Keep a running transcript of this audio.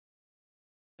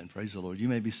And praise the Lord. You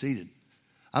may be seated.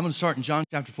 I'm going to start in John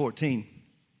chapter 14.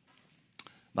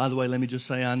 By the way, let me just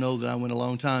say I know that I went a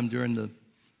long time during the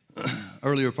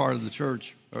earlier part of the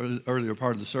church, or earlier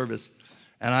part of the service,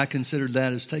 and I considered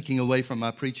that as taking away from my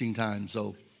preaching time.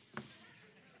 So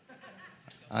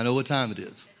I know what time it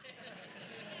is.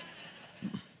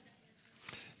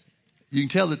 You can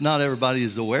tell that not everybody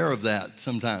is aware of that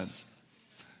sometimes.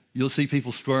 You'll see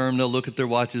people squirm, they'll look at their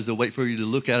watches, they'll wait for you to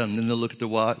look at them, then they'll look at their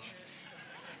watch.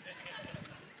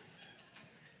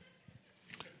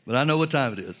 But I know what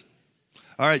time it is.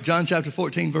 All right, John chapter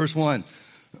 14, verse 1.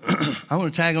 I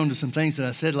want to tag on to some things that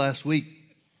I said last week.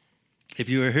 If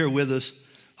you were here with us,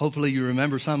 hopefully you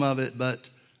remember some of it, but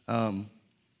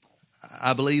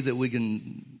I believe that we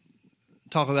can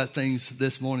talk about things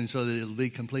this morning so that it'll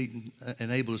be complete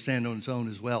and able to stand on its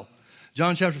own as well.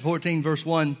 John chapter 14, verse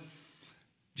 1,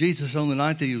 Jesus on the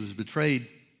night that he was betrayed,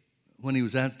 when he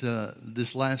was at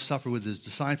this last supper with his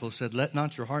disciples, said, "Let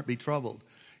not your heart be troubled.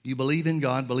 You believe in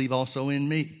God, believe also in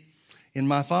me. In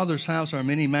my Father's house are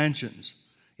many mansions.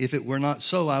 If it were not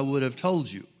so, I would have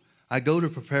told you. I go to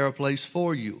prepare a place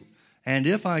for you. And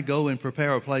if I go and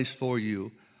prepare a place for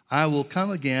you, I will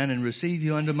come again and receive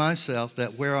you unto myself,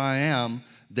 that where I am,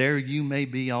 there you may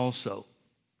be also."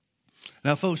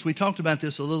 Now, folks, we talked about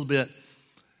this a little bit,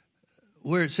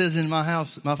 where it says in my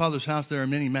Father's house, there are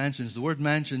many mansions. The word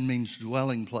mansion means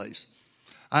dwelling place.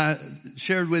 I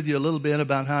shared with you a little bit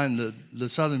about how in the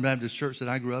Southern Baptist church that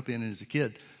I grew up in as a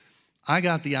kid, I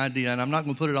got the idea, and I'm not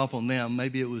going to put it off on them.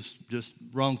 Maybe it was just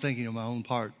wrong thinking on my own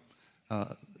part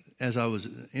as I was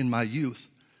in my youth.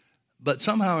 But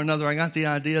somehow or another, I got the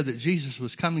idea that Jesus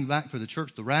was coming back for the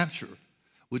church. The rapture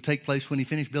would take place when he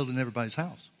finished building everybody's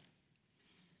house.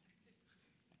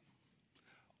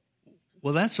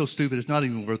 Well, that's so stupid, it's not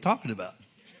even worth talking about.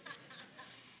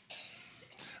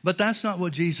 But that's not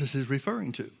what Jesus is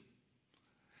referring to.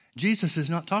 Jesus is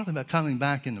not talking about coming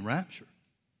back in the rapture.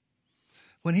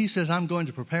 When he says, "I'm going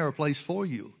to prepare a place for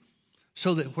you,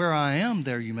 so that where I am,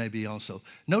 there you may be also."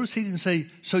 Notice he didn't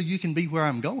say, "So you can be where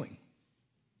I'm going."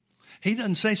 He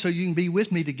doesn't say, "So you can be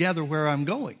with me together where I'm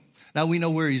going." Now, we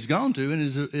know where he's gone to, and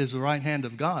is the right hand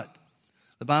of God.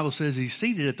 The Bible says he's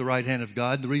seated at the right hand of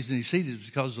God. The reason he's seated is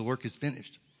because the work is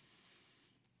finished.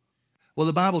 Well,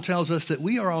 the Bible tells us that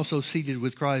we are also seated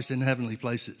with Christ in heavenly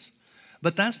places.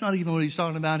 But that's not even what he's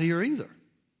talking about here either.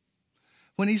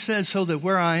 When he says, "So that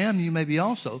where I am, you may be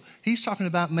also," he's talking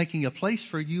about making a place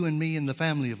for you and me in the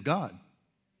family of God.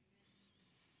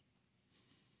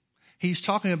 He's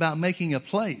talking about making a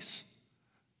place,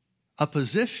 a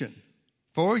position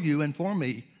for you and for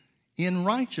me in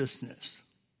righteousness.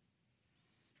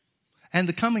 And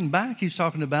the coming back he's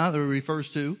talking about, or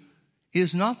refers to,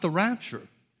 is not the rapture.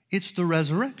 It's the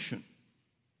resurrection.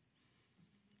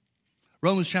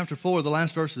 Romans chapter 4, the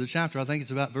last verse of the chapter, I think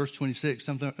it's about verse 26,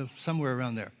 somewhere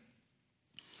around there.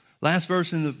 Last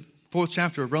verse in the 4th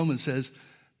chapter of Romans says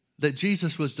that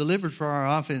Jesus was delivered for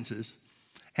our offenses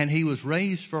and he was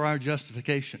raised for our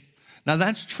justification. Now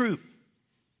that's true.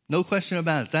 No question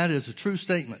about it. That is a true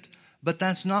statement. But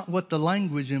that's not what the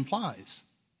language implies.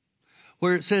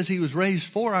 Where it says he was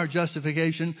raised for our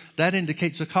justification, that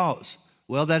indicates a cause.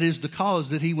 Well, that is the cause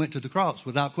that he went to the cross,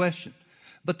 without question.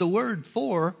 But the word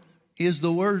 "for" is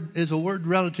a word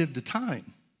relative to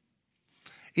time.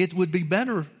 It would be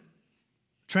better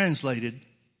translated,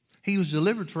 he was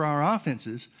delivered for our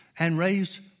offenses and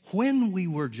raised when we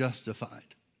were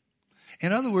justified.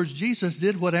 In other words, Jesus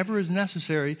did whatever is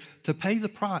necessary to pay the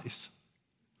price,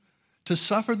 to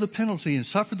suffer the penalty and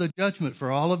suffer the judgment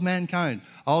for all of mankind,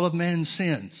 all of man's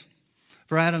sins,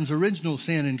 for Adam's original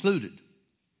sin included.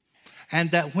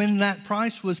 And that when that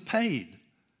price was paid,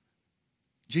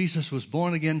 Jesus was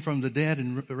born again from the dead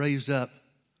and raised up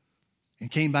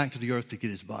and came back to the earth to get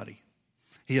his body.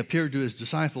 He appeared to his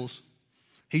disciples.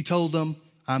 He told them,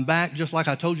 "I'm back just like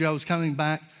I told you I was coming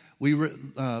back." We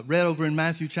read over in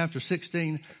Matthew chapter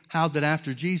 16 how that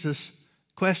after Jesus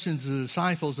questions the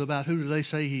disciples about who do they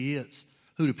say he is,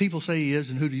 who do people say he is,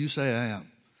 and who do you say I am?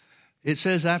 It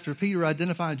says after Peter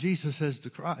identified Jesus as the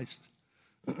Christ,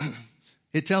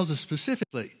 it tells us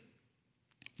specifically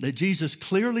that Jesus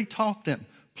clearly taught them,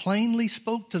 plainly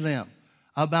spoke to them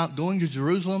about going to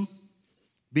Jerusalem,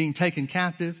 being taken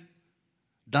captive,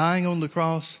 dying on the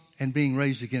cross, and being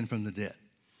raised again from the dead.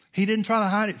 He didn't try to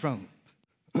hide it from them.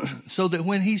 So that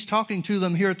when he's talking to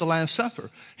them here at the Last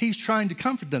Supper, he's trying to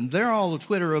comfort them. They're all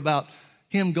Twitter about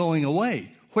him going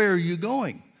away. Where are you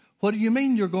going? What do you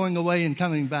mean you're going away and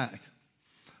coming back?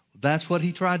 That's what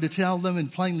he tried to tell them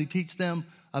and plainly teach them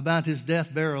about his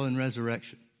death, burial, and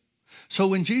resurrection. So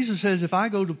when Jesus says, "If I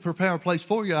go to prepare a place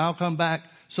for you, I'll come back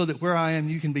so that where I am,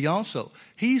 you can be also,"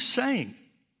 he's saying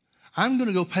I'm going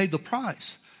to go pay the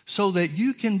price so that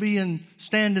you can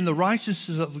stand in the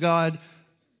righteousness of God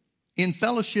in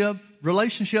fellowship,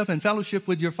 relationship and fellowship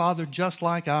with your Father just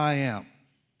like I am.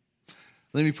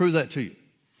 Let me prove that to you.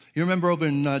 You remember over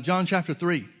in John chapter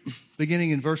 3,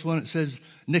 beginning in verse 1, it says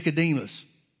Nicodemus,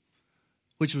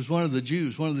 which was one of the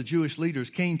Jews, one of the Jewish leaders,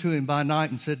 came to him by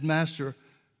night and said, Master,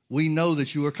 we know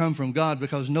that you are come from God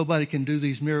because nobody can do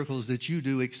these miracles that you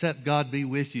do except God be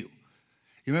with you.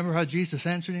 You remember how Jesus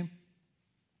answered him?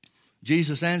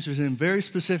 Jesus answers him very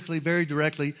specifically, very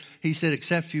directly. He said,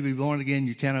 except you be born again,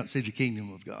 you cannot see the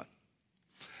kingdom of God.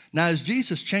 Now, is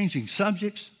Jesus changing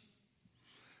subjects?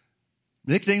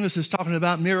 Nicodemus is talking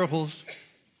about miracles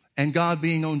and God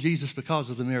being on Jesus because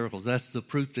of the miracles. That's the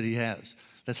proof that he has.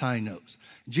 That's how he knows.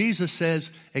 Jesus says,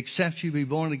 except you be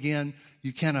born again,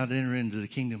 you cannot enter into the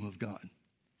kingdom of God.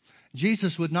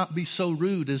 Jesus would not be so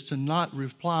rude as to not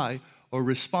reply or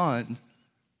respond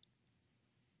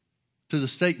to the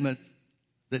statement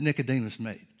that Nicodemus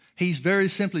made. He's very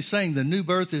simply saying the new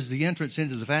birth is the entrance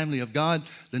into the family of God.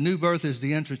 The new birth is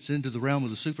the entrance into the realm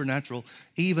of the supernatural,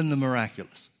 even the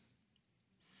miraculous.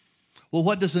 Well,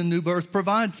 what does the new birth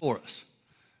provide for us?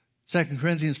 2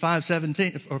 Corinthians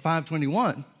 5:17 or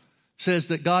 5:21 says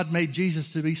that God made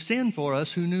Jesus to be sin for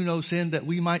us who knew no sin, that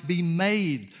we might be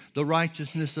made the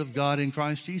righteousness of God in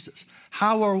Christ Jesus.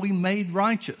 How are we made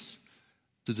righteous?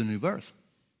 Through the new birth.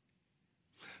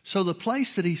 So the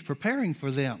place that he's preparing for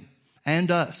them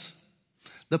and us,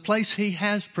 the place he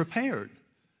has prepared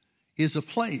is a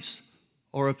place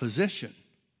or a position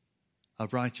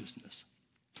of righteousness.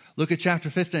 Look at chapter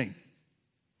 15,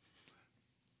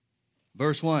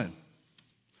 verse 1.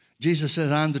 Jesus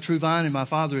says, I am the true vine, and my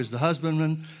Father is the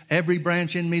husbandman. Every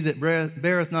branch in me that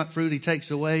beareth not fruit, he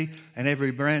takes away, and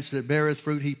every branch that beareth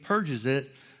fruit, he purges it,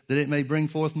 that it may bring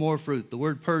forth more fruit. The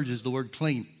word purge is the word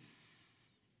clean.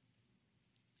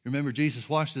 Remember, Jesus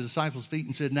washed the disciples' feet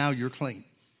and said, now you're clean.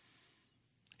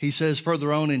 He says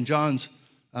further on in John's,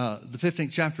 the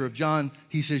 15th chapter of John,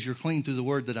 he says, you're clean through the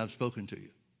word that I've spoken to you.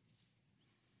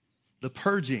 The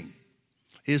purging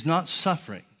is not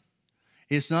suffering.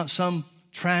 It's not some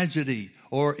tragedy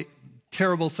or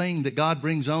terrible thing that God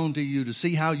brings on to you to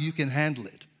see how you can handle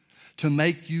it, to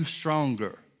make you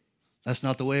stronger. That's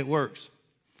not the way it works.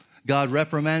 God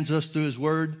reprimands us through his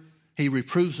word. He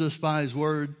reproves us by his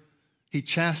word. He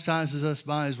chastises us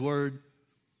by his word.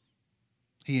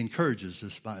 He encourages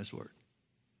us by his word.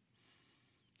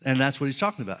 And that's what he's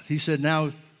talking about. He said,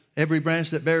 now every branch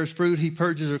that bears fruit, he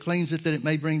purges or cleans it, that it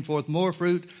may bring forth more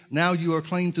fruit. Now you are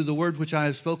clean through the word which I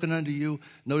have spoken unto you.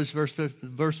 Notice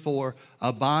verse 4,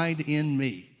 abide in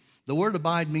me. The word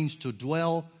abide means to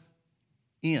dwell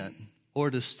in or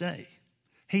to stay.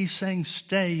 He's saying,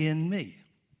 stay in me.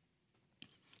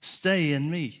 Stay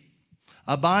in me.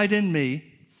 Abide in me,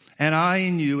 and I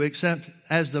in you, except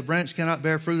as the branch cannot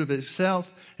bear fruit of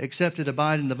itself, except it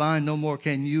abide in the vine, no more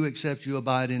can you, except you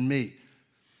abide in me.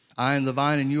 I am the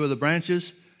vine, and you are the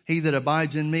branches. He that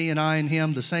abides in me, and I in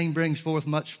him, the same brings forth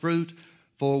much fruit,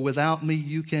 for without me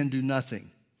you can do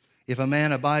nothing. If a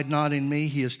man abide not in me,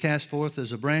 he is cast forth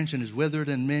as a branch and is withered,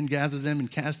 and men gather them and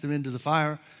cast them into the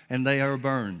fire, and they are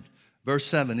burned. Verse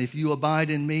 7, if you abide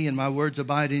in me, and my words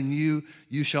abide in you,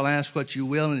 you shall ask what you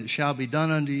will, and it shall be done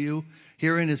unto you.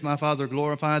 Herein is my Father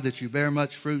glorified, that you bear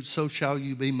much fruit, so shall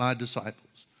you be my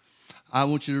disciples. I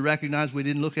want you to recognize we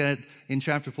didn't look at it in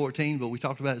chapter 14, but we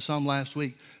talked about it some last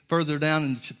week. Further down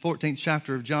in the 14th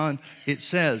chapter of John, it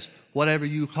says, whatever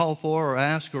you call for or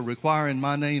ask or require in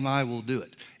my name, I will do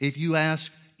it. If you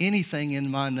ask anything in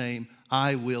my name,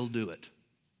 I will do it.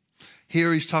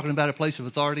 Here he's talking about a place of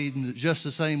authority in just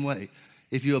the same way.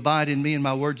 If you abide in me and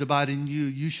my words abide in you,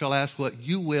 you shall ask what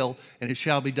you will, and it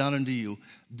shall be done unto you.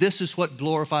 This is what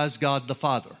glorifies God the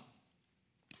Father,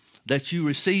 that you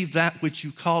receive that which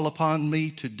you call upon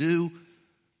me to do.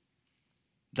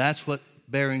 That's what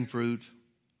bearing fruit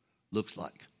looks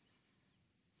like.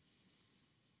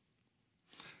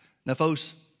 Now,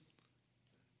 folks,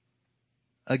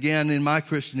 again, in my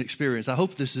Christian experience, I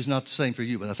hope this is not the same for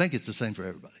you, but I think it's the same for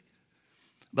everybody.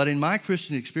 But in my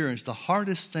Christian experience, the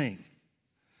hardest thing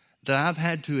that I've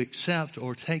had to accept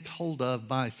or take hold of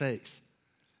by faith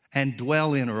and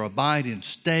dwell in or abide in,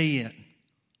 stay in,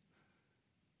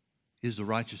 is the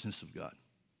righteousness of God.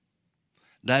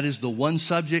 That is the one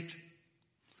subject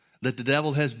that the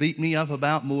devil has beat me up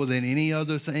about more than any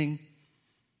other thing.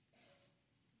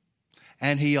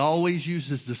 And he always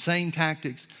uses the same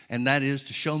tactics, and that is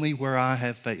to show me where I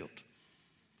have failed.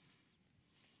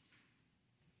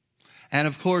 And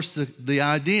of course, the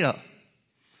idea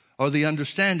or the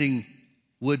understanding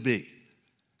would be,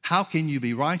 how can you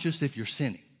be righteous if you're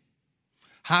sinning?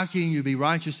 How can you be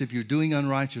righteous if you're doing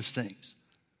unrighteous things?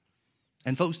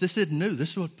 And folks, this isn't new.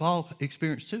 This is what Paul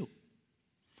experienced too.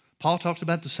 Paul talks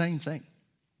about the same thing.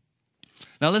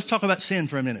 Now let's talk about sin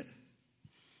for a minute.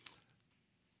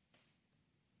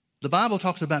 The Bible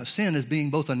talks about sin as being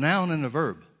both a noun and a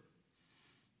verb.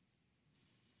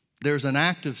 There's an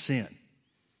act of sin,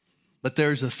 but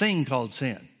there's a thing called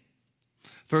sin.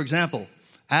 For example,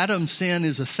 Adam's sin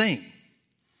is a thing.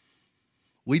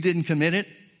 We didn't commit it.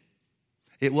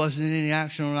 It wasn't any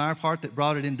action on our part that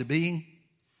brought it into being.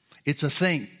 It's a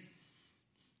thing.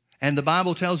 And the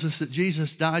Bible tells us that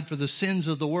Jesus died for the sins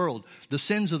of the world. The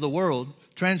sins of the world,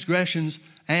 transgressions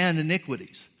and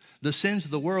iniquities. The sins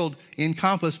of the world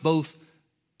encompass both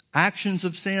actions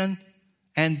of sin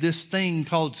and this thing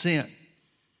called sin.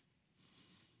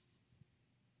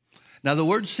 Now, the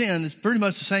word sin is pretty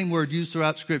much the same word used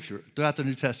throughout Scripture, throughout the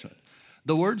New Testament.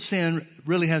 The word sin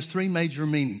really has three major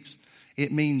meanings.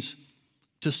 It means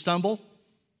to stumble,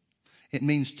 it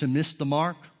means to miss the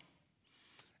mark,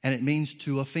 and it means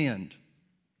to offend.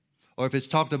 Or if it's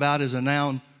talked about as a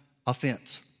noun,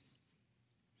 offense.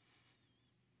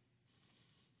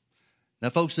 Now,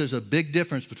 folks, there's a big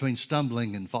difference between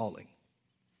stumbling and falling.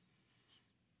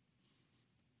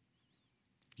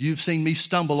 You've seen me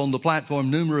stumble on the platform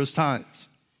numerous times.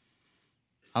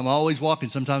 I'm always walking.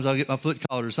 Sometimes I'll get my foot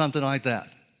caught or something like that.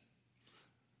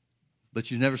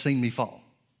 But you've never seen me fall.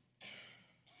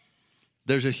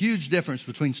 There's a huge difference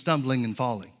between stumbling and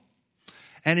falling.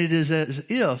 And it is as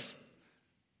if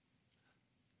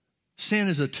sin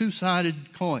is a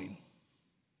two-sided coin.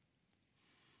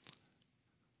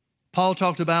 Paul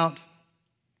talked about,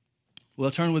 well,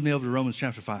 turn with me over to Romans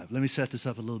chapter 5. Let me set this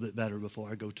up a little bit better before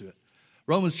I go to it.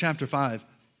 Romans chapter 5,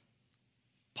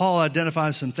 Paul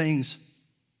identifies some things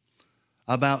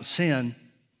about sin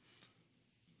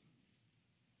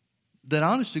that,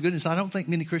 honest to goodness, I don't think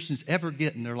many Christians ever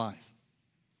get in their life.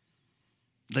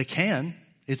 They can.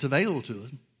 It's available to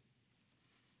them.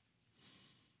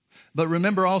 But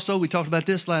remember also, we talked about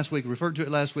this last week, referred to it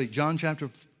last week, John chapter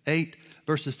 8,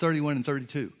 verses 31 and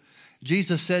 32.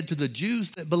 Jesus said to the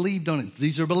Jews that believed on him,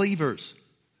 these are believers,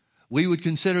 we would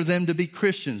consider them to be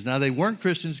Christians. Now, they weren't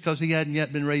Christians because he hadn't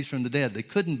yet been raised from the dead. They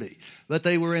couldn't be. But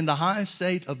they were in the highest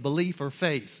state of belief or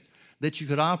faith that you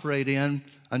could operate in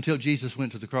until Jesus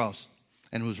went to the cross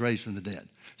and was raised from the dead.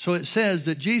 So it says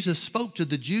that Jesus spoke to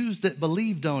the Jews that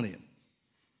believed on him.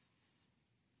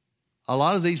 A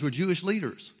lot of these were Jewish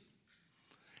leaders.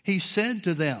 He said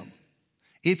to them,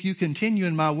 if you continue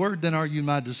in my word, then are you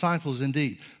my disciples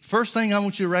indeed. First thing I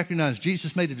want you to recognize,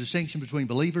 Jesus made a distinction between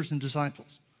believers and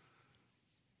disciples.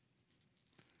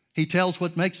 He tells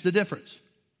what makes the difference.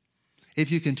 If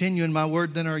you continue in my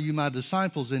word, then are you my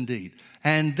disciples indeed.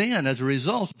 And then, as a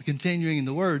result of continuing in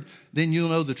the word, then you'll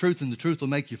know the truth, and the truth will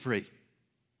make you free.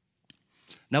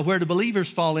 Now, where do believers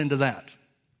fall into that?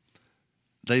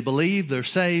 They believe, they're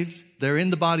saved, they're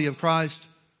in the body of Christ,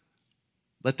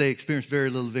 but they experience very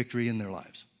little victory in their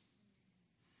lives.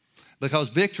 Because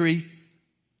victory,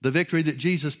 the victory that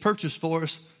Jesus purchased for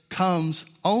us, comes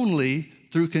only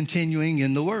through continuing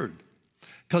in the word.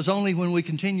 Because only when we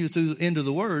continue into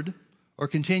the word, or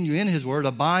continue in his word,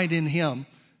 abide in him,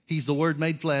 he's the word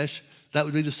made flesh. That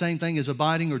would be the same thing as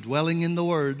abiding or dwelling in the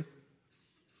word.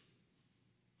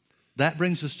 That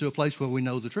brings us to a place where we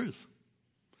know the truth.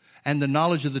 And the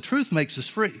knowledge of the truth makes us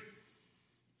free.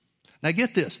 Now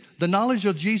get this, the knowledge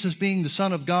of Jesus being the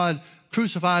Son of God,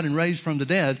 crucified and raised from the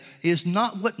dead, is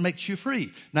not what makes you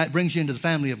free. Now it brings you into the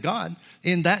family of God.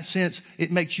 In that sense,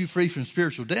 it makes you free from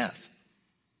spiritual death.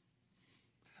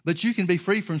 But you can be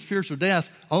free from spiritual death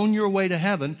on your way to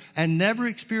heaven and never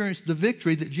experience the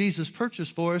victory that Jesus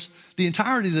purchased for us, the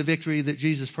entirety of the victory that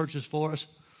Jesus purchased for us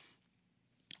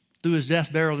through his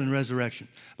death, burial, and resurrection.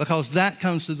 Because that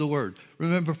comes through the word.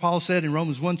 Remember, Paul said in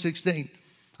Romans 1:16,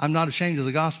 I'm not ashamed of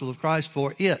the gospel of Christ,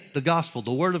 for it, the gospel,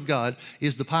 the word of God,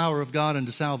 is the power of God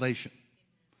unto salvation.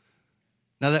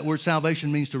 Now that word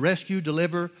salvation means to rescue,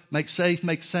 deliver, make safe,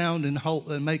 make sound,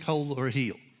 and make whole or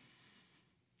heal.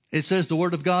 It says the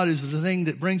word of God is the thing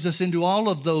that brings us into all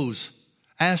of those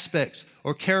aspects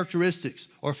or characteristics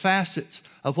or facets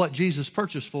of what Jesus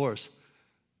purchased for us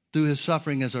through his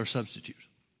suffering as our substitute.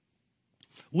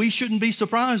 We shouldn't be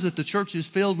surprised that the church is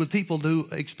filled with people who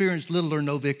experience little or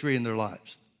no victory in their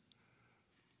lives.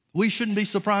 We shouldn't be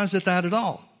surprised at that at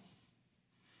all.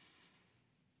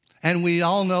 And we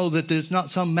all know that there's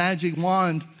not some magic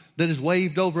wand that is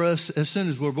waved over us as soon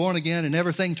as we're born again and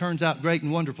everything turns out great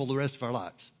and wonderful the rest of our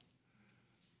lives.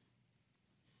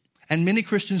 And many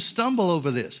Christians stumble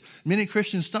over this. Many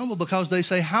Christians stumble because they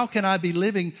say, how can I be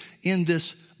living in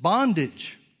this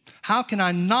bondage How can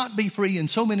I not be free in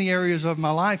so many areas of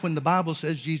my life when the Bible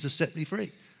says Jesus set me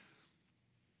free?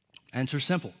 Answer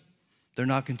simple. They're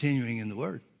not continuing in the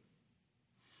Word.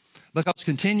 Because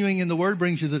continuing in the Word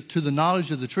brings you to the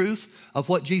knowledge of the truth of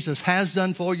what Jesus has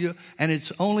done for you, and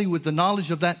it's only with the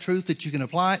knowledge of that truth that you can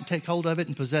apply it and take hold of it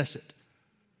and possess it.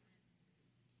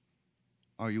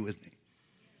 Are you with me?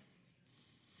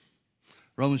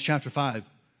 Romans chapter 5.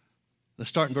 Let's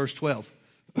start in verse 12.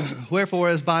 Wherefore,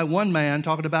 as by one man,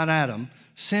 talking about Adam,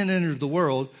 sin entered the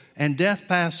world, and death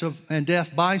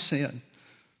by sin.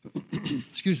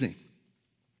 Excuse me.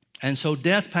 And so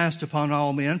death passed upon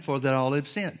all men, for that all have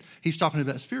sinned. He's talking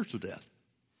about spiritual death.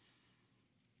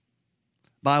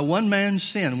 By one man's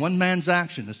sin, one man's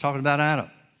action, it's talking about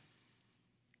Adam.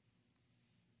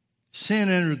 Sin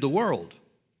entered the world,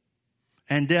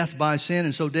 and death by sin,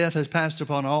 and so death has passed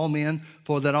upon all men,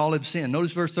 for that all have sinned.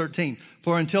 Notice verse 13.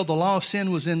 For until the law,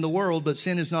 sin was in the world, but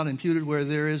sin is not imputed where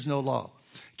there is no law.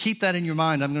 Keep that in your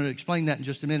mind. I'm going to explain that in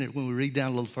just a minute when we read down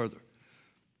a little further.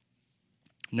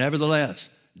 Nevertheless,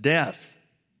 death,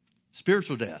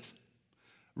 spiritual death,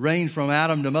 reigned from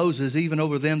Adam to Moses, even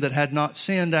over them that had not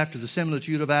sinned after the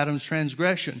similitude of Adam's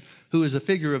transgression, who is a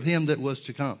figure of him that was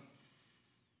to come.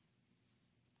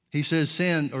 He says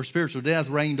sin or spiritual death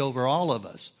reigned over all of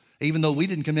us, even though we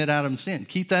didn't commit Adam's sin.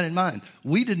 Keep that in mind.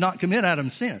 We did not commit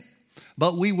Adam's sin,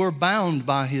 but we were bound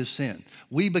by his sin.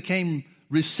 We became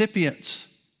recipients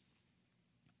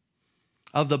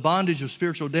of the bondage of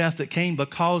spiritual death that came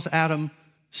because Adam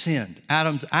sinned.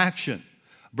 Adam's action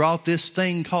brought this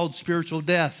thing called spiritual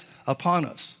death upon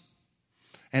us,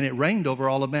 and it reigned over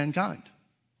all of mankind.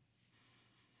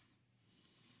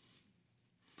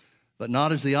 But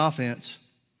not as the offense,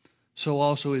 so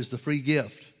also is the free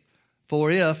gift.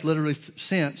 For if, literally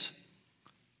since,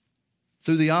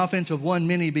 through the offense of one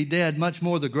many be dead, much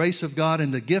more the grace of God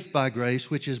and the gift by grace,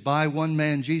 which is by one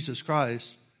man Jesus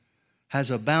Christ,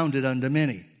 has abounded unto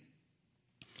many.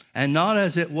 And not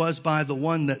as it was by the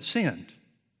one that sinned,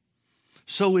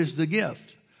 so is the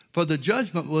gift. For the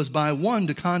judgment was by one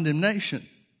to condemnation.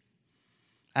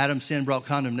 Adam's sin brought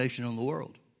condemnation on the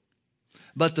world.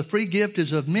 But the free gift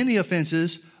is of many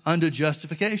offenses unto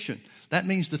justification. That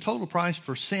means the total price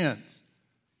for sins,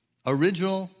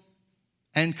 original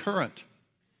and current,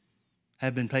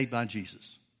 have been paid by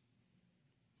Jesus.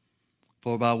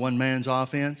 For by one man's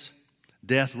offense,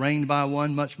 death reigned by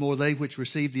one, much more they which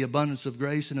receive the abundance of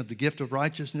grace and of the gift of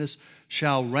righteousness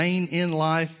shall reign in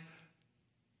life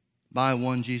by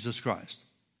one Jesus Christ.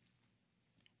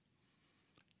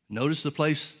 Notice the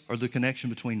place or the connection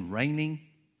between reigning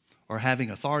or having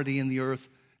authority in the earth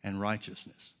and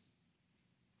righteousness.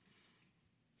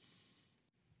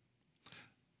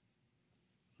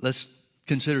 Let's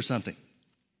consider something.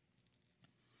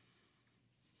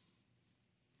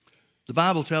 The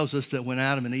Bible tells us that when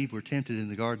Adam and Eve were tempted in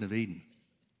the Garden of Eden,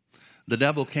 the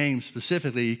devil came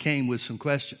specifically, he came with some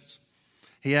questions.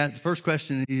 The first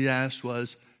question he asked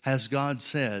was, has God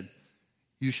said,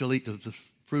 you shall eat of the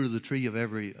fruit of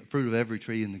every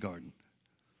tree in the garden?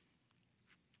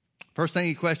 First thing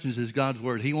he questions is God's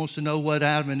word. He wants to know what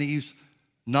Adam and Eve's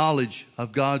knowledge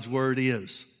of God's word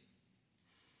is.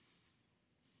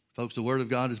 Folks, the word of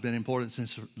God has been important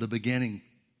since the beginning.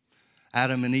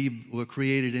 Adam and Eve were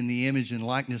created in the image and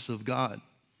likeness of God.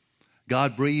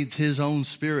 God breathed his own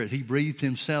spirit. He breathed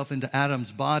himself into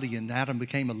Adam's body, and Adam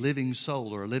became a living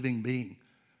soul or a living being.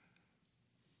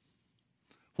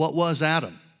 What was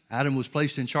Adam? Adam was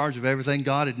placed in charge of everything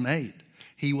God had made.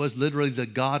 He was literally the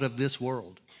God of this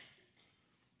world.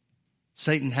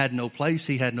 Satan had no place.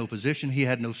 He had no position. He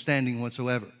had no standing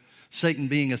whatsoever. Satan,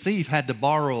 being a thief, had to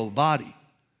borrow a body,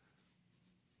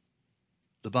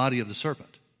 the body of the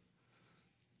serpent,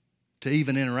 to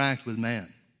even interact with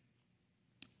man.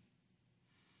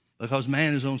 Because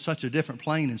man is on such a different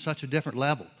plane and such a different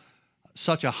level,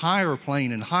 such a higher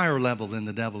plane and higher level than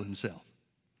the devil himself.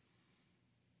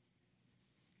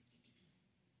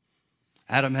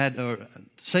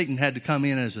 Satan had to come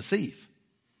in as a thief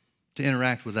to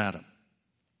interact with Adam.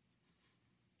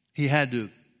 He had to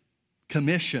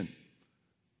commission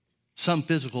some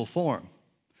physical form,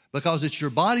 because it's your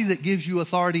body that gives you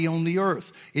authority on the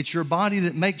earth. It's your body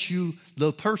that makes you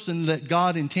the person that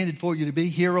God intended for you to be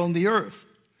here on the earth.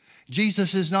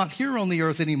 Jesus is not here on the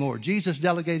earth anymore. Jesus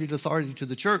delegated authority to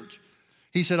the church.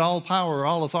 He said, all power,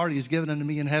 all authority is given unto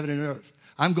me in heaven and earth.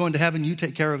 I'm going to heaven, you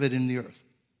take care of it in the earth.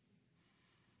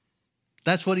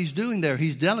 That's what he's doing there.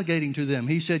 He's delegating to them.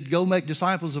 He said, go make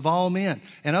disciples of all men.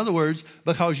 In other words,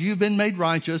 because you've been made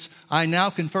righteous, I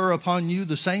now confer upon you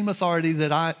the same authority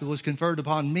that was conferred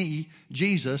upon me,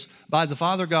 Jesus, by the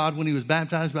Father God when he was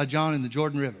baptized by John in the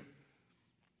Jordan River.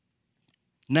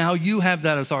 Now you have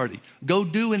that authority. Go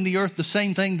do in the earth the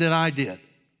same thing that I did.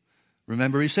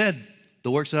 Remember, he said, the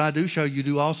works that I do shall you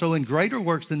do also, and greater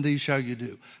works than these shall you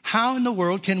do. How in the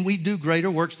world can we do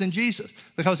greater works than Jesus?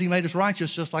 Because he made us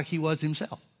righteous just like he was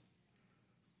himself.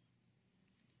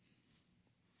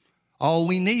 All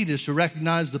we need is to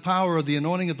recognize the power of the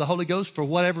anointing of the Holy Ghost for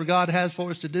whatever God has for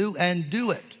us to do and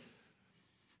do it.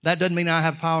 That doesn't mean I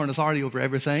have power and authority over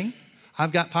everything.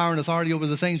 I've got power and authority over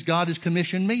the things God has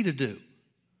commissioned me to do.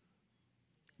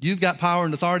 You've got power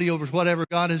and authority over whatever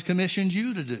God has commissioned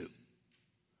you to do.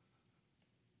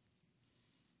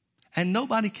 And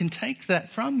nobody can take that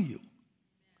from you.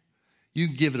 You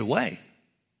can give it away.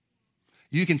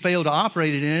 You can fail to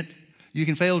operate in it. You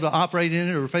can fail to operate in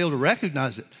it or fail to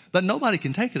recognize it. But nobody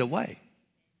can take it away.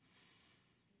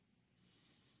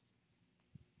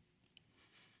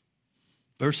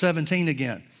 Verse 17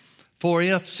 again. For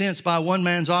if, since by one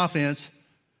man's offense,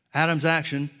 Adam's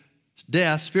action,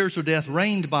 death, spiritual death,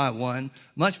 reigned by one,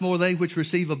 much more they which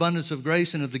receive abundance of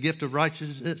grace and of the gift of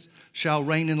righteousness shall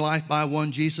reign in life by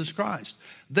one Jesus Christ.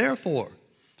 Therefore,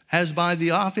 as by the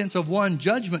offense of one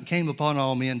judgment came upon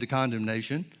all men to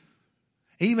condemnation,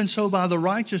 even so by the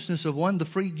righteousness of one the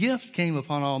free gift came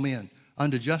upon all men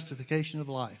unto justification of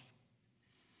life.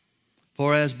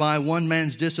 For as by one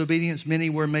man's disobedience many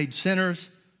were made sinners,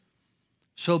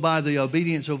 so by the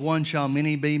obedience of one shall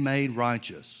many be made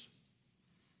righteous.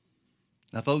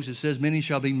 Now, folks, it says many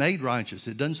shall be made righteous.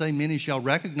 It doesn't say many shall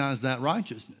recognize that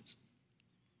righteousness.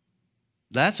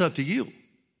 That's up to you.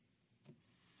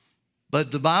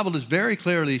 But the Bible is very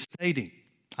clearly stating,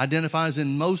 identifies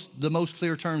in the most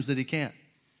clear terms that he can,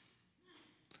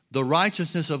 the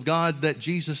righteousness of God that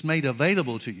Jesus made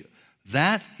available to you.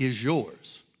 That is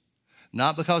yours.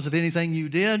 Not because of anything you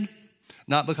did,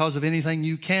 not because of anything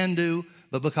you can do,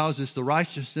 but because it's the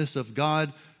righteousness of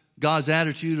God. God's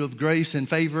attitude of grace and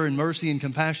favor and mercy and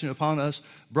compassion upon us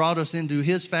brought us into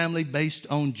his family based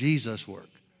on Jesus' work.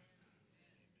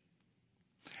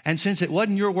 And since it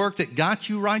wasn't your work that got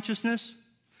you righteousness,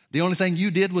 the only thing you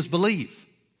did was believe.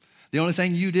 The only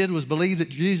thing you did was believe that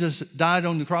Jesus died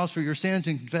on the cross for your sins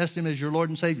and confessed him as your Lord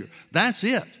and Savior. That's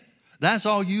it. That's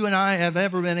all you and I have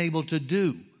ever been able to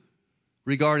do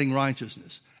regarding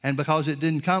righteousness. And because it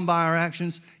didn't come by our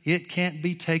actions, it can't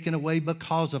be taken away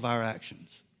because of our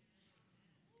actions.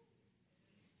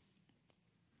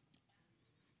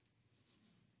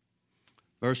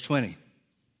 Verse 20.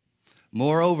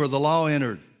 Moreover, the law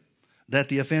entered, that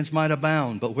the offense might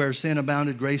abound. But where sin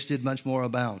abounded, grace did much more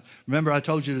abound. Remember, I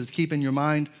told you to keep in your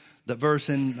mind that verse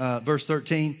in verse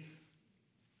 13.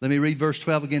 Let me read verse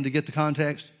 12 again to get the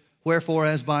context. Wherefore,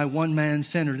 as by one man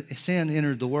sin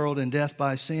entered the world, and death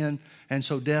by sin, and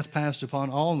so death passed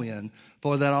upon all men,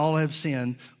 for that all have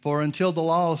sinned. For until the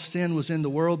law, sin was in the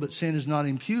world, but sin is not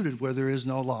imputed where there is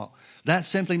no law. That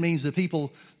simply means the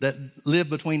people that lived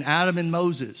between Adam and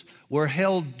Moses were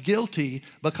held guilty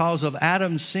because of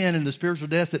Adam's sin and the spiritual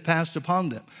death that passed upon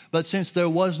them. But since there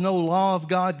was no law of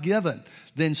God given,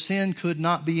 then sin could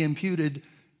not be imputed.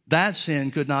 That sin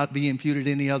could not be imputed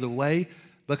any other way,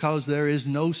 because there is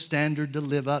no standard to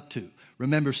live up to.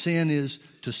 Remember, sin is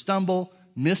to stumble,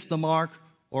 miss the mark,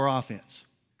 or offense.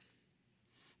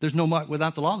 There's no mark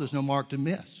without the law. There's no mark to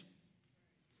miss.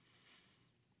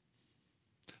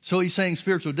 So he's saying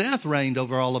spiritual death reigned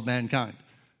over all of mankind,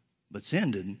 but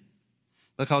sin didn't.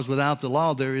 Because without the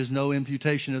law, there is no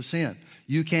imputation of sin.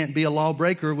 You can't be a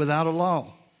lawbreaker without a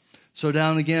law. So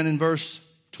down again in verse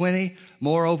 20,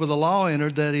 moreover, the law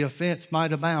entered that the offense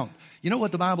might abound. You know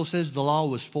what the Bible says the law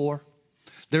was for?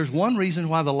 There's one reason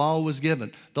why the law was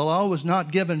given. The law was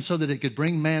not given so that it could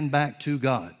bring man back to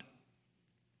God.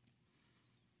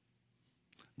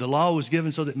 The law was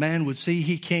given so that man would see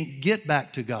he can't get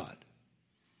back to God.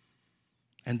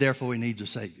 And therefore he needs a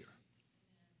Savior.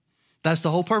 That's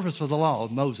the whole purpose of the law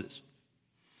of Moses.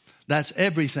 That's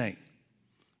everything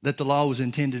that the law was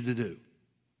intended to do.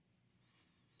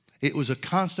 It was a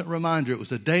constant reminder. It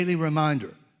was a daily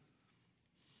reminder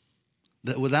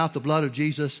that without the blood of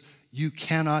Jesus, you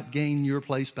cannot gain your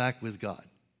place back with God.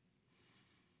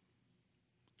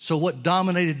 So what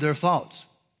dominated their thoughts?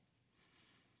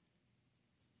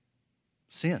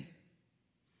 Sin.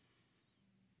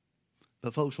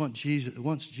 But folks, once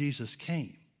Jesus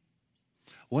came,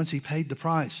 once he paid the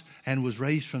price and was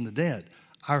raised from the dead,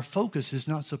 our focus is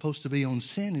not supposed to be on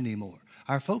sin anymore.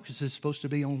 Our focus is supposed to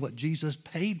be on what Jesus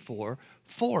paid for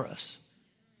us.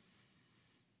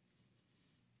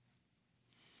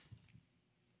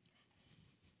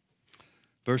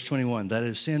 Verse 21, that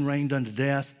as sin reigned unto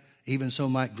death, even so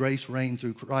might grace reign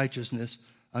through righteousness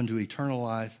unto eternal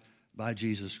life by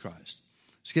Jesus Christ.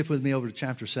 Skip with me over to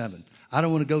chapter 7. I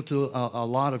don't want to go through a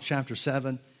lot of chapter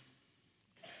 7.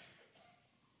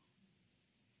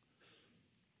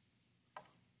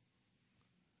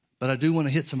 But I do want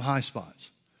to hit some high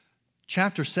spots.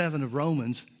 Chapter 7 of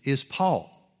Romans is Paul,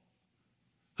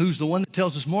 who's the one that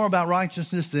tells us more about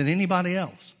righteousness than anybody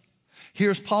else.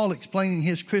 Here's Paul explaining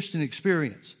his Christian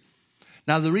experience.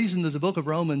 Now, the reason that the book of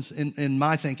Romans, in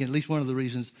my thinking, at least one of the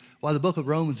reasons why the book of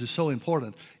Romans is so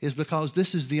important, is because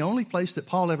this is the only place that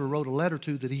Paul ever wrote a letter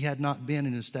to that he had not been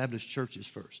in established churches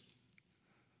first.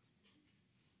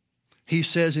 He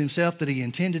says himself that he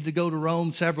intended to go to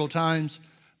Rome several times,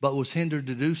 but was hindered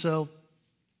to do so.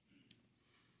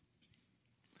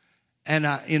 And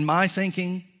in my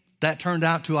thinking, that turned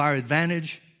out to our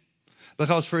advantage.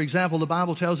 Because, for example, the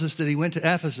Bible tells us that he went to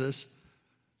Ephesus,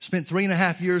 spent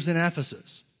 3.5 years in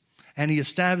Ephesus, and he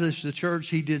established the church.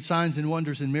 He did signs and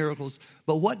wonders and miracles.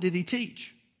 But what did he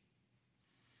teach?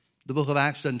 The book of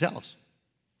Acts doesn't tell us.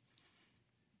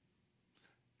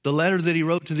 The letter that he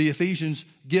wrote to the Ephesians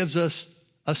gives us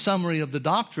a summary of the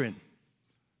doctrine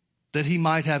that he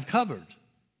might have covered.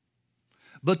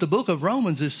 But the book of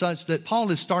Romans is such that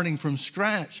Paul is starting from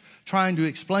scratch, trying to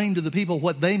explain to the people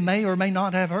what they may or may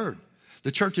not have heard.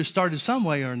 The church has started some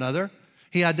way or another.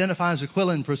 He identifies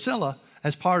Aquila and Priscilla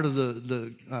as part of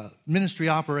the ministry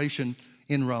operation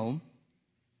in Rome.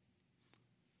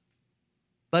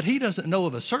 But he doesn't know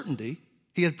of a certainty.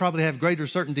 He had probably have greater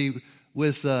certainty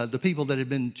with the people that had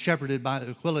been shepherded by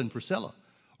Aquila and Priscilla,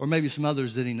 or maybe some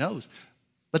others that he knows.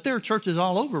 But there are churches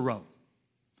all over Rome.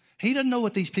 He doesn't know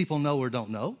what these people know or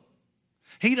don't know.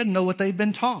 He doesn't know what they've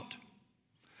been taught.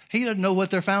 He doesn't know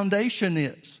what their foundation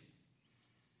is.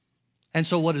 And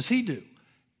so what does he do?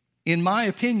 In my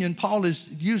opinion, Paul is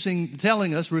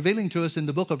telling us, revealing to us in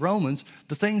the book of Romans,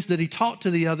 the things that he taught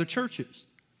to the other churches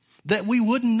that we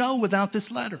wouldn't know without this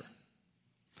letter.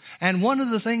 And one of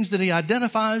the things that he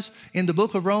identifies in the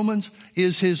book of Romans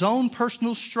is his own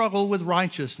personal struggle with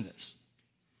righteousness.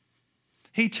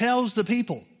 He tells the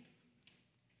people,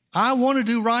 I want to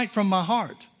do right from my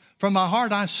heart. From my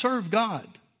heart, I serve God.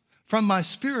 From my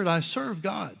spirit, I serve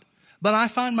God. But I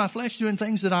find my flesh doing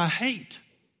things that I hate.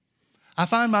 I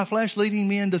find my flesh leading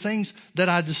me into things that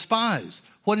I despise.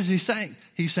 What is he saying?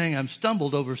 He's saying, I've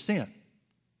stumbled over sin.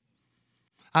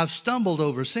 I've stumbled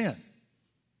over sin.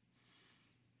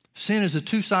 Sin is a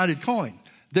two-sided coin.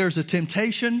 There's a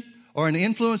temptation or an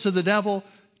influence of the devil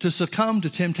to succumb to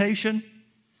temptation.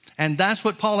 And that's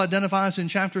what Paul identifies in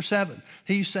chapter 7.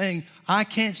 He's saying, I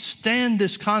can't stand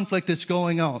this conflict that's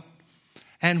going on.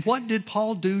 And what did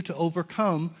Paul do to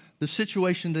overcome the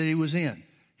situation that he was in?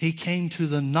 He came to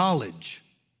the knowledge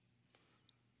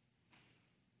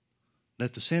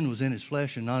that the sin was in his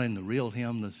flesh and not in the real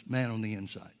him, the man on the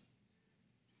inside.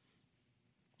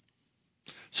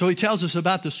 So he tells us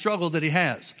about the struggle that he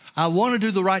has. I want to do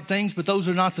the right things, but those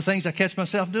are not the things I catch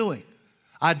myself doing.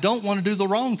 I don't want to do the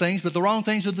wrong things, but the wrong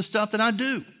things are the stuff that I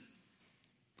do.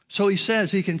 So he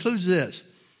says, he concludes this.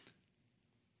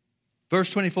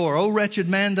 Verse 24, O wretched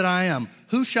man that I am,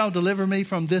 who shall deliver me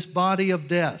from this body of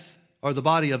death, or the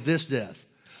body of this death?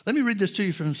 Let me read this to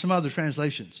you from some other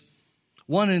translations.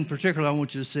 One in particular I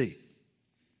want you to see.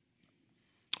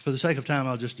 For the sake of time,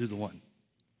 I'll just do the one.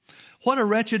 What a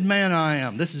wretched man I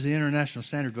am. This is the International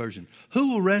Standard Version.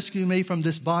 Who will rescue me from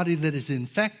this body that is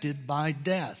infected by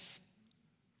death?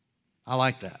 I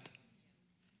like that.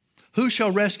 Who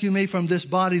shall rescue me from this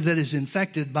body that is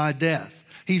infected by death?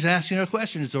 He's asking a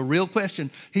question. It's a real question.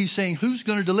 He's saying, who's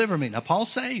going to deliver me? Now,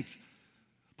 Paul's saved.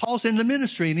 Paul's in the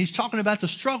ministry, and he's talking about the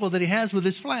struggle that he has with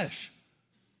his flesh.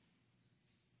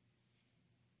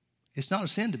 It's not a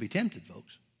sin to be tempted,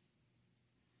 folks.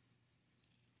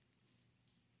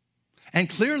 And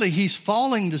clearly, he's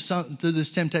falling to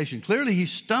this temptation. Clearly,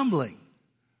 he's stumbling,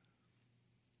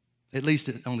 at least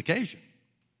on occasion.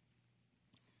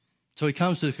 So he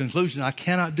comes to the conclusion, I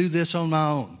cannot do this on my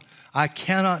own. I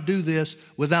cannot do this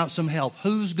without some help.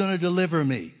 Who's going to deliver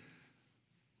me?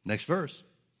 Next verse.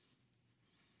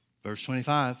 Verse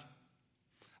 25.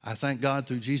 I thank God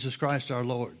through Jesus Christ our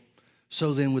Lord.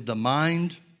 So then with the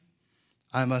mind,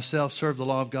 I myself serve the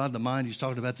law of God. The mind, he's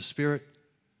talking about the spirit.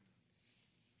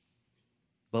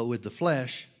 But with the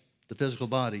flesh, the physical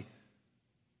body,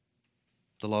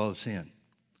 the law of sin.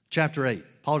 Chapter 8.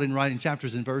 Paul didn't write in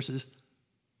chapters and verses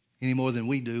any more than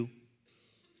we do.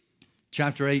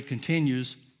 Chapter 8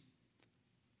 continues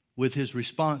with his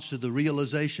response to the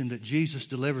realization that Jesus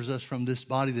delivers us from this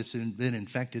body that's been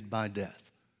infected by death.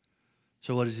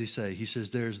 So what does he say? He says,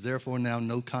 there is therefore now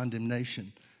no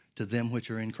condemnation to them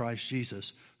which are in Christ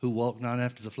Jesus, who walk not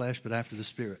after the flesh, but after the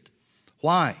Spirit.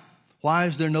 Why? Why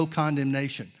is there no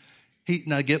condemnation?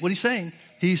 Now get what he's saying.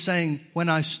 He's saying, when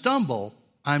I stumble,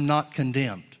 I'm not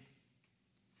condemned.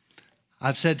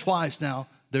 I've said twice now,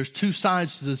 there's two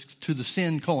sides to the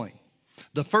sin coin.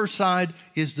 The first side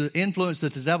is the influence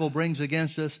that the devil brings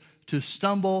against us to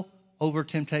stumble over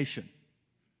temptation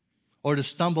or to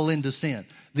stumble into sin.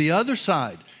 The other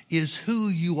side is who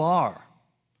you are,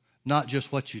 not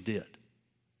just what you did.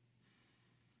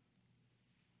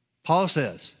 Paul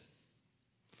says,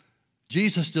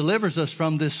 Jesus delivers us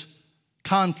from this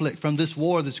conflict, from this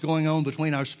war that's going on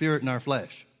between our spirit and our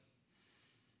flesh.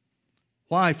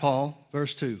 Why, Paul?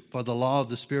 Verse 2, for the law of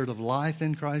the Spirit of life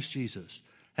in Christ Jesus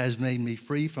has made me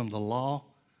free from the law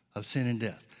of sin and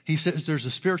death. He says there's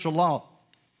a spiritual law.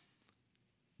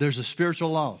 There's a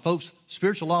spiritual law. Folks,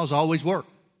 spiritual laws always work.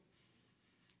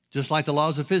 Just like the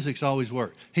laws of physics always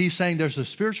work. He's saying there's a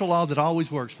spiritual law that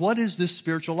always works. What is this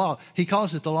spiritual law? He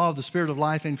calls it the law of the Spirit of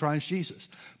life in Christ Jesus.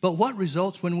 But what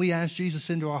results when we ask Jesus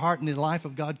into our heart and the life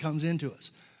of God comes into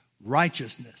us?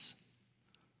 Righteousness.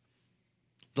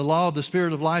 The law of the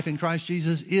Spirit of life in Christ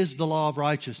Jesus is the law of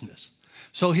righteousness.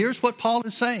 So here's what Paul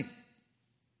is saying.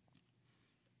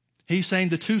 He's saying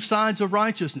the two sides of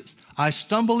righteousness. I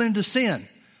stumble into sin,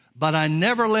 but I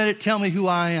never let it tell me who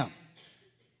I am.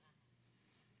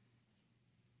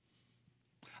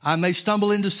 I may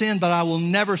stumble into sin, but I will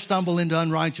never stumble into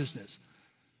unrighteousness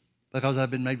because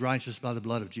I've been made righteous by the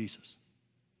blood of Jesus.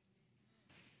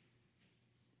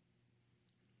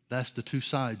 That's the two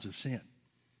sides of sin.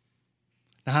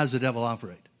 Now, how does the devil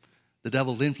operate? The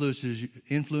devil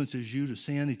influences you to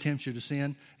sin. He tempts you to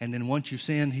sin. And then once you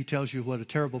sin, he tells you what a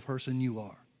terrible person you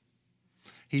are.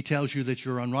 He tells you that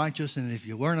you're unrighteous, and if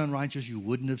you weren't unrighteous, you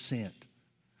wouldn't have sinned.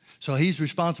 So he's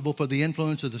responsible for the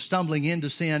influence of the stumbling into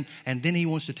sin, and then he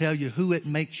wants to tell you who it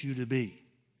makes you to be.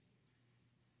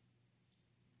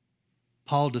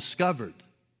 Paul discovered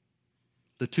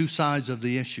the two sides of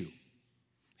the issue.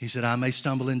 He said, I may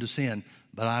stumble into sin,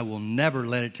 but I will never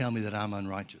let it tell me that I'm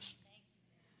unrighteous.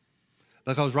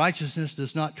 Because righteousness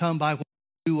does not come by what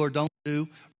you do or don't do.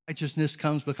 Righteousness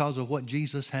comes because of what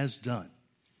Jesus has done.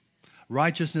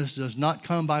 Righteousness does not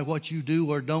come by what you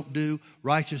do or don't do.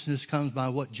 Righteousness comes by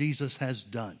what Jesus has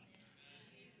done.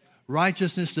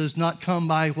 Righteousness does not come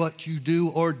by what you do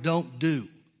or don't do.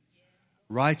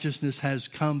 Righteousness has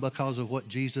come because of what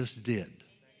Jesus did.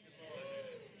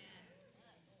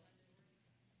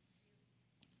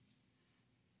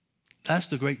 That's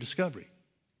the great discovery.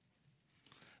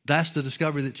 That's the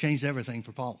discovery that changed everything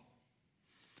for Paul.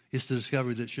 It's the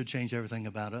discovery that should change everything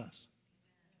about us.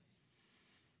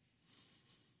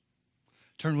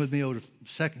 Turn with me over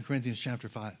to 2 Corinthians chapter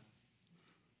 5.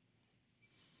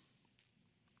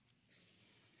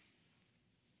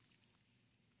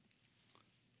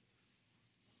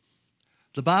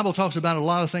 The Bible talks about a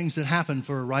lot of things that happen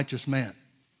for a righteous man.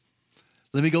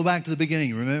 Let me go back to the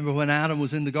beginning. Remember when Adam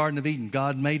was in the Garden of Eden,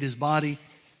 God made his body.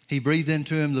 He breathed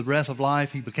into him the breath of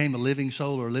life. He became a living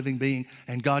soul or a living being,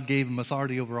 and God gave him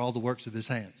authority over all the works of his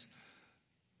hands.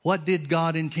 What did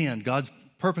God intend? God's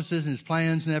purposes and his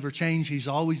plans never change. He's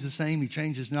always the same. He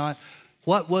changes not.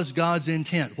 What was God's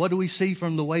intent? What do we see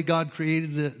from the way God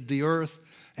created the earth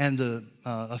and the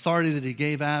authority that he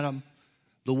gave Adam,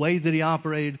 the way that he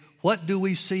operated? What do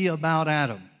we see about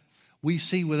Adam? We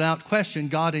see without question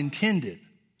God intended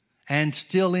and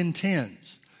still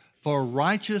intends for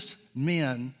righteous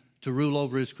men to rule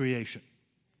over his creation.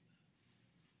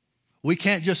 We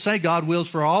can't just say God wills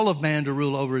for all of man to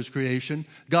rule over his creation.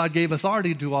 God gave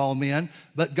authority to all men,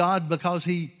 but God, because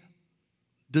he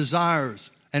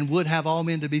desires and would have all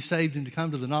men to be saved and to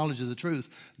come to the knowledge of the truth,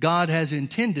 God has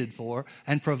intended for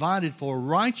and provided for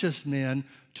righteous men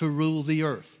to rule the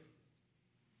earth.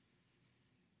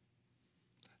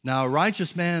 Now, a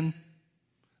righteous man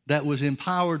that was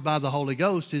empowered by the Holy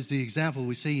Ghost is the example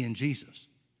we see in Jesus.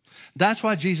 That's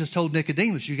why Jesus told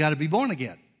Nicodemus, you got to be born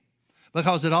again.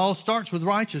 Because it all starts with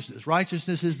righteousness.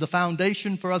 Righteousness is the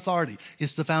foundation for authority.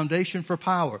 It's the foundation for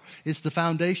power. It's the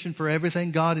foundation for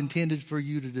everything God intended for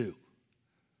you to do.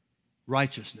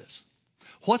 Righteousness.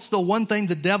 What's the one thing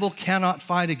the devil cannot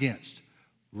fight against?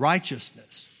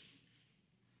 Righteousness.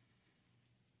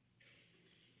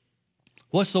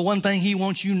 What's the one thing he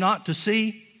wants you not to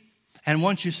see? And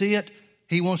once you see it,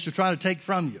 he wants to try to take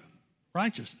from you?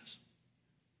 Righteousness.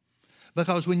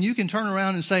 Because when you can turn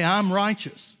around and say, I'm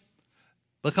righteous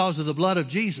because of the blood of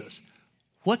Jesus,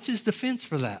 what's his defense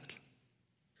for that?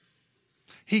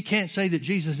 He can't say that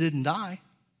Jesus didn't die.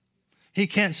 He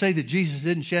can't say that Jesus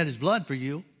didn't shed his blood for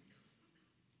you.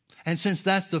 And since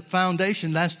that's the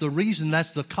foundation, that's the reason,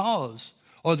 that's the cause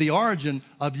or the origin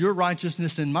of your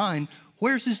righteousness and mine,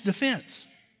 where's his defense?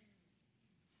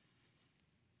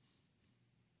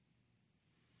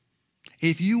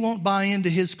 If you won't buy into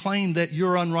his claim that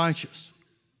you're unrighteous,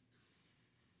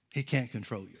 he can't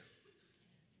control you.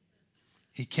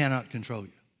 He cannot control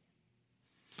you.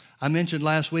 I mentioned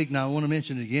last week, now I want to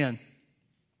mention it again,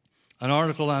 an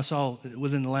article I saw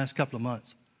within the last couple of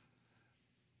months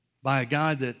by a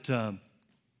guy that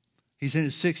he's in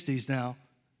his 60s now,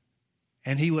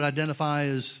 and he would identify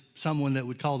as someone that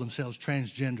would call themselves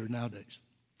transgender nowadays.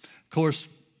 Of course,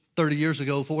 30 years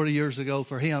ago, 40 years ago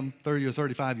for him, 30 or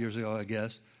 35 years ago, I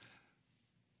guess,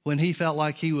 when he felt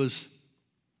like he was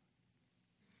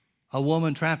a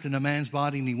woman trapped in a man's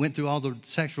body, and he went through all the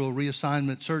sexual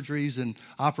reassignment surgeries and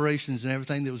operations and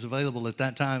everything that was available at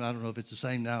that time. I don't know if it's the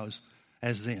same now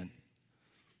as then.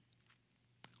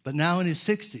 But now in his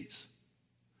 60s,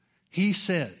 he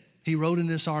said, he wrote in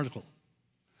this article,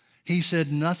 he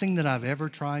said, nothing that I've ever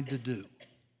tried to do,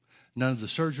 none of the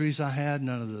surgeries I had,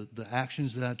 none of the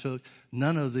actions that I took,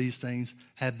 none of these things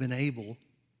have been able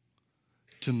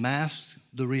to mask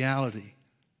the reality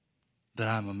that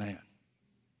I'm a man.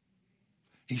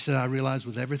 He said, I realize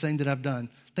with everything that I've done,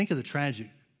 think of the tragic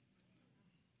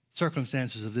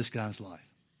circumstances of this guy's life.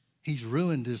 He's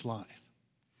ruined his life.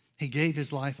 He gave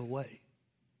his life away.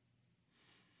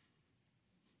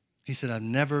 He said, I've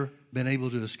never been able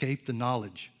to escape the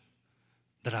knowledge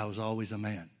that I was always a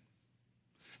man.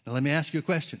 Now, let me ask you a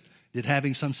question. Did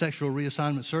having some sexual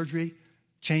reassignment surgery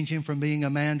change him from being a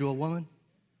man to a woman?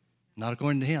 Not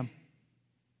according to him.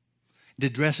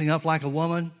 Did dressing up like a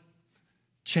woman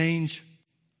change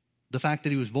the fact that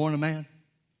he was born a man?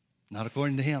 Not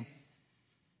according to him.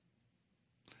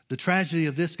 The tragedy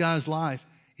of this guy's life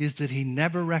is that he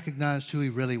never recognized who he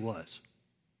really was.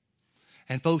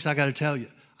 And folks, I got to tell you,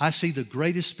 I see the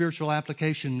greatest spiritual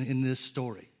application in this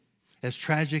story. As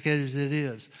tragic as it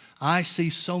is, I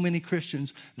see so many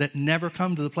Christians that never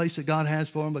come to the place that God has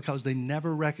for them because they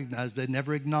never recognize, they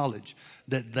never acknowledge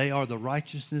that they are the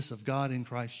righteousness of God in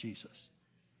Christ Jesus.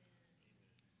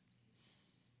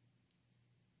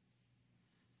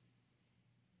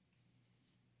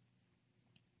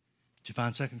 Did you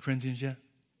find 2 Corinthians yet?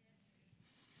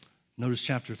 Notice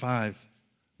chapter 5,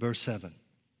 verse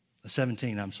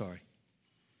 17, I'm sorry.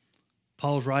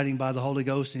 Paul's writing by the Holy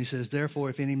Ghost, and he says, therefore,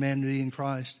 if any man be in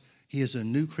Christ, he is a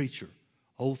new creature.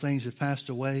 Old things have passed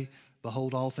away.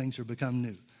 Behold, all things are become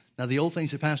new. Now, the old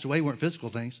things that passed away weren't physical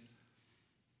things.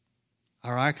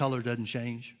 Our eye color doesn't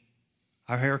change.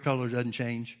 Our hair color doesn't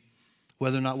change.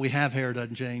 Whether or not we have hair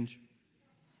doesn't change.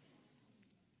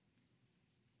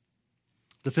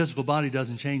 The physical body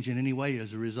doesn't change in any way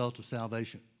as a result of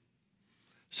salvation.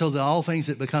 So the all things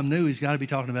that become new, he's got to be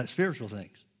talking about spiritual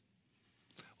things.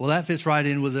 Well, that fits right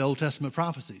in with the Old Testament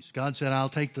prophecies. God said, I'll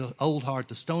take the old heart,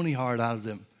 the stony heart out of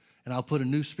them, and I'll put a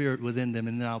new spirit within them,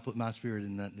 and then I'll put my spirit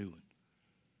in that new one.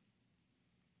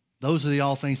 Those are the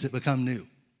all things that become new.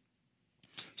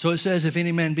 So it says, if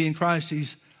any man be in Christ,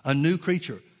 he's a new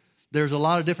creature. There's a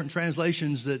lot of different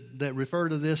translations that refer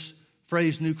to this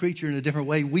phrase, new creature, in a different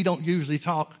way. We don't usually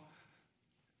talk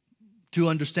to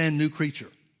understand new creature.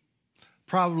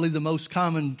 Probably the most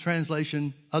common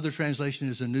translation, other translation,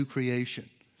 is a new creation.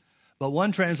 But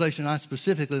one translation I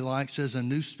specifically like says a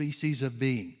new species of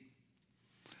being.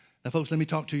 Now, folks, let me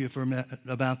talk to you for a minute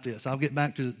about this. I'll get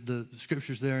back to the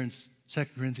scriptures there in 2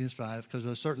 Corinthians 5, because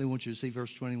I certainly want you to see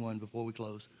verse 21 before we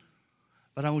close.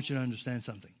 But I want you to understand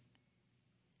something.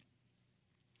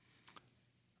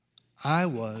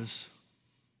 That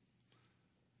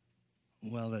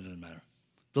doesn't matter.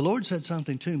 The Lord said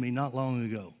something to me not long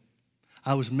ago.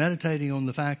 I was meditating on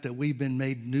the fact that we've been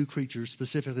made new creatures,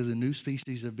 specifically the new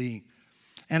species of being.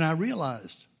 And I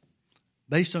realized,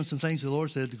 based on some things the Lord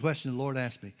said, the question the Lord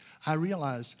asked me, I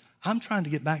realized I'm trying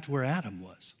to get back to where Adam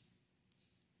was.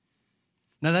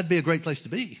 Now, that'd be a great place to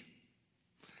be,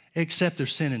 except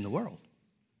there's sin in the world.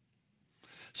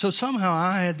 So somehow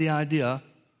I had the idea,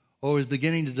 or was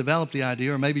beginning to develop the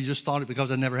idea, or maybe just thought it because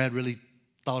I never had really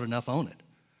thought enough on it.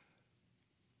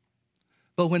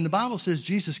 But when the Bible says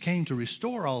Jesus came to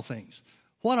restore all things,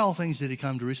 what all things did he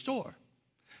come to restore?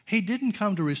 He didn't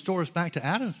come to restore us back to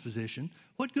Adam's position.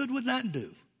 What good would that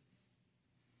do?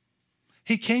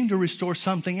 He came to restore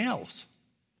something else.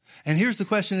 And here's the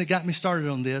question that got me started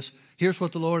on this. Here's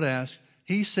what the Lord asked.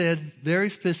 He said very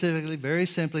specifically, very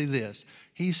simply this.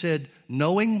 He said,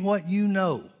 knowing what you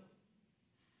know,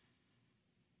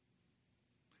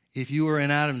 if you were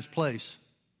in Adam's place,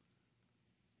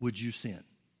 would you sin?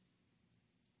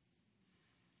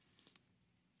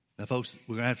 Now, folks,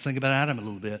 we're going to have to think about Adam a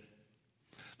little bit.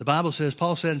 The Bible says,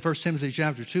 Paul said in 1 Timothy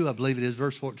chapter 2, I believe it is,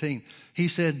 verse 14, he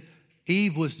said,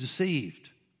 Eve was deceived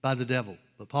by the devil.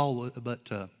 What's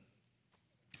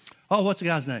the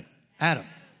guy's name? Adam.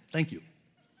 Thank you.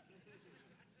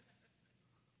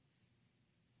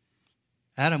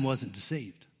 Adam wasn't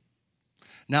deceived.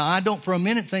 Now, I don't for a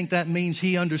minute think that means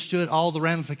he understood all the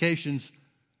ramifications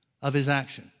of his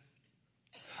action.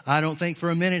 I don't think for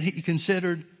a minute he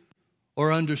considered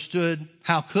or understood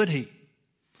how could he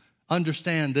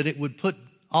understand that it would put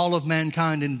all of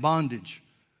mankind in bondage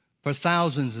for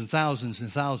thousands and thousands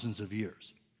and thousands of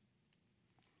years.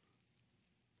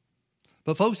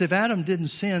 But folks, if Adam didn't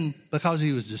sin because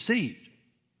he was deceived,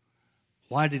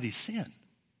 why did he sin?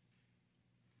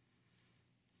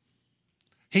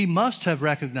 He must have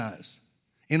recognized,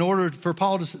 in order for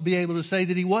Paul to be able to say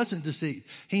that he wasn't deceived,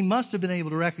 he must have been able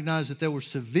to recognize that there were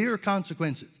severe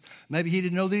consequences. Maybe he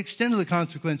didn't know the extent of the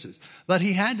consequences, but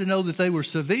he had to know that they were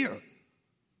severe.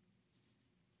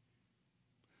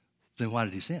 Then why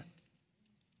did he sin?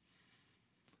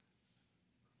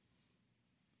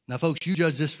 Now, folks, you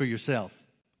judge this for yourself.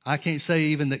 I can't say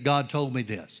even that God told me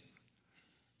this.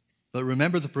 But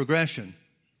remember the progression.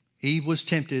 Eve was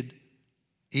tempted.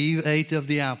 Eve ate of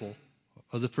the apple,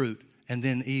 of the fruit, and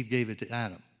then Eve gave it to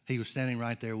Adam. He was standing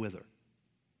right there with her.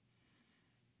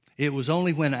 It was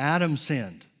only when Adam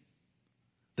sinned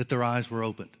that their eyes were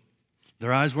opened.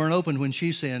 Their eyes weren't opened when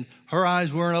she sinned. Her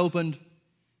eyes weren't opened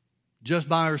just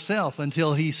by herself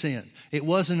until he sinned. It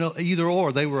wasn't either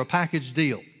or. They were a package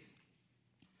deal.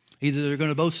 Either they're going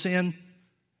to both sin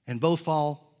and both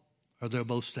fall, or they'll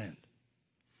both stand.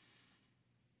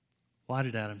 Why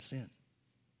did Adam sin?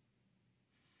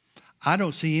 I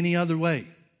don't see any other way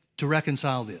to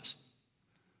reconcile this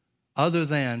other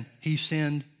than he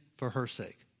sinned for her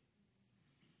sake.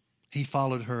 He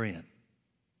followed her in.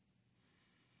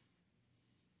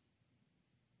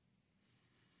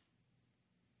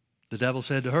 The devil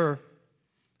said to her,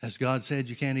 as God said,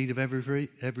 you can't eat of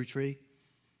every tree.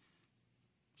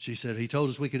 She said, he told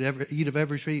us we could eat of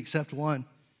every tree except one.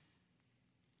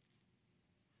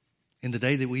 In the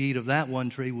day that we eat of that one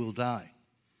tree, we'll die.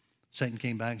 Satan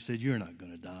came back and said, you're not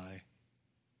going to die.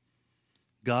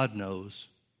 God knows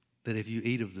that if you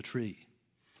eat of the tree,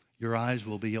 your eyes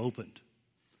will be opened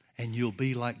and you'll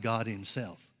be like God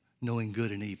himself, knowing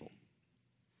good and evil.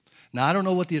 Now, I don't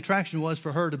know what the attraction was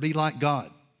for her to be like God.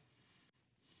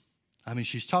 I mean,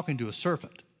 she's talking to a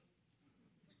serpent.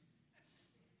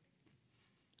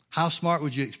 How smart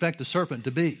would you expect a serpent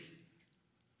to be?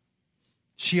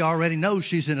 She already knows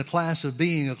she's in a class of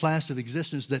being, a class of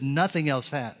existence that nothing else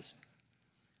has.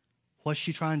 What's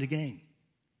she trying to gain?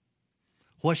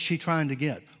 What's she trying to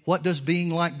get? What does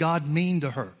being like God mean to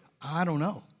her? I don't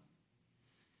know.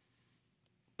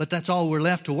 But that's all we're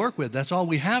left to work with. That's all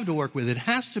we have to work with. It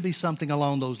has to be something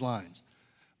along those lines.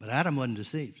 But Adam wasn't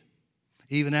deceived.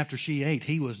 Even after she ate,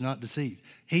 he was not deceived.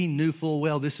 He knew full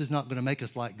well this is not going to make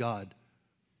us like God.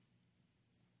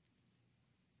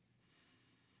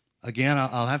 Again,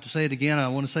 I'll have to say it again. I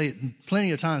want to say it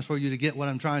plenty of times for you to get what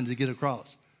I'm trying to get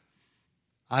across.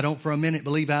 I don't for a minute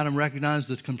believe Adam recognized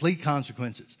the complete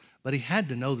consequences, but he had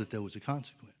to know that there was a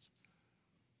consequence.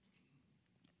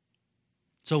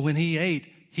 So when he ate,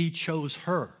 he chose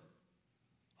her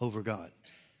over God.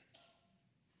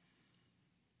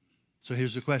 So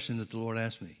here's the question that the Lord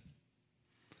asked me.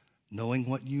 Knowing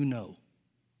what you know,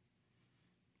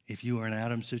 if you were in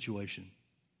Adam's situation,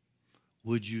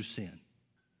 would you sin?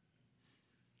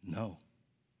 No,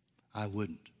 I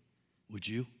wouldn't. Would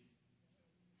you?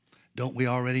 Don't we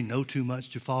already know too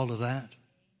much to fall to that?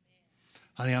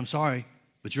 Honey, I'm sorry,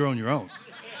 but you're on your own.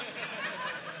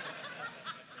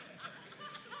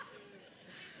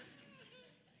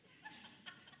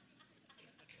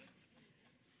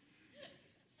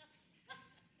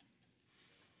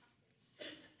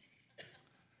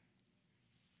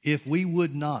 If we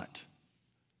would not,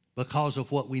 because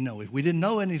of what we know. If we didn't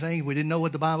know anything, if we didn't know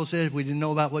what the Bible said, if we didn't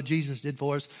know about what Jesus did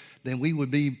for us, then we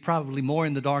would be probably more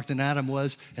in the dark than Adam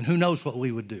was, and who knows what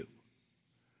we would do.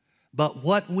 But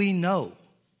what we know,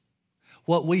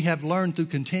 what we have learned through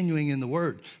continuing in the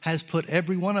Word, has put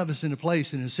every one of us in a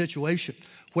place, in a situation,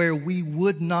 where we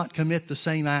would not commit the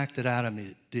same act that Adam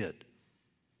did.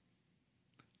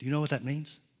 Do you know what that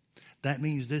means? That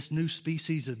means this new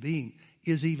species of being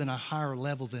is even a higher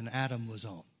level than Adam was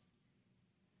on.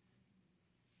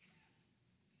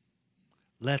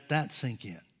 Let that sink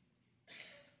in.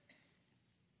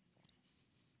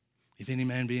 If any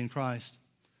man be in Christ,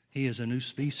 he is a new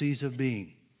species of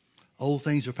being. Old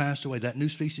things are passed away. That new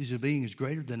species of being is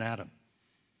greater than Adam.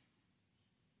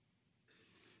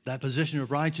 That position of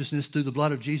righteousness through the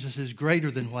blood of Jesus is greater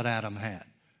than what Adam had.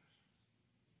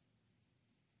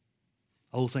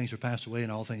 Old things are passed away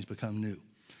and all things become new.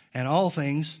 And all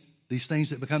things, these things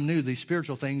that become new, these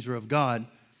spiritual things, are of God,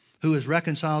 who has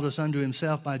reconciled us unto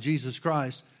himself by Jesus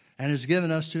Christ and has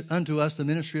given unto us the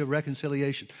ministry of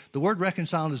reconciliation. The word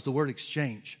reconciled is the word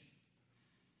exchange.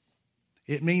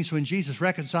 It means when Jesus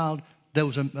reconciled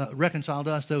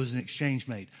us, there was an exchange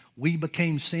made. He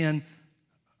became sin,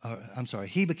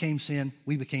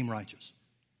 we became righteous.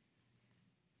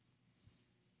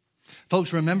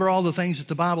 Folks, remember all the things that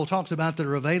the Bible talks about that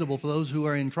are available for those who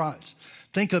are in Christ.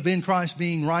 Think of in Christ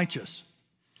being righteous.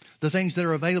 The things that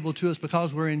are available to us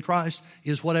because we're in Christ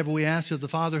is whatever we ask of the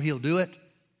Father, He'll do it.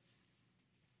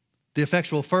 The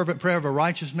effectual fervent prayer of a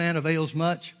righteous man avails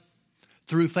much.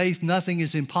 Through faith, nothing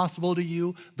is impossible to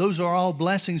you. Those are all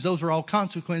blessings. Those are all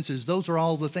consequences. Those are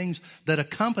all the things that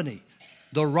accompany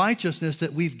the righteousness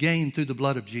that we've gained through the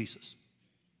blood of Jesus.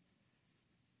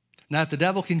 Now, if the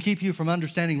devil can keep you from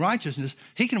understanding righteousness,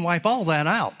 he can wipe all that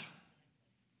out.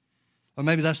 Or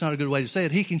maybe that's not a good way to say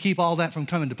it. He can keep all that from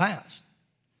coming to pass.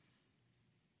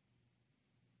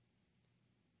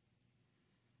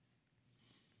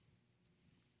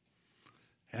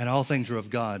 And all things are of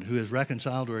God, who has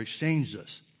reconciled or exchanged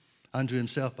us unto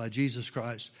himself by Jesus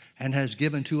Christ, and has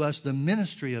given to us the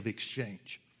ministry of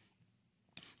exchange.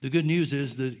 The good news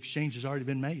is the exchange has already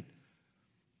been made.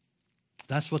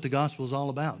 That's what the gospel is all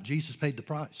about. Jesus paid the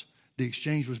price. The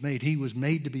exchange was made. He was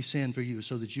made to be sin for you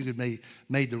so that you could be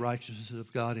made the righteousness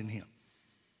of God in him.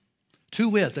 To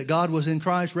wit, that God was in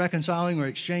Christ reconciling or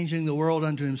exchanging the world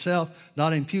unto himself,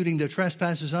 not imputing their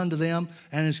trespasses unto them,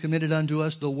 and has committed unto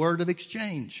us the word of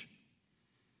exchange.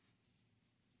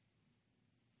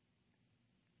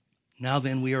 Now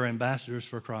then, we are ambassadors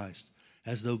for Christ.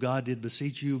 As though God did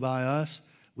beseech you by us,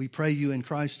 we pray you in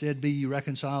Christ's stead be ye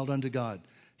reconciled unto God.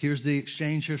 Here's the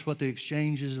exchange. Here's what the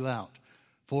exchange is about.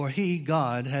 For he,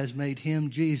 God, has made him,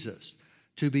 Jesus,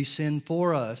 to be sin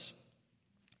for us,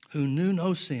 who knew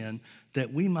no sin,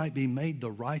 that we might be made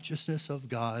the righteousness of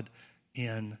God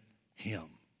in him.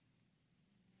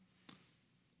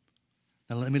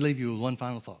 Now let me leave you with one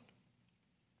final thought.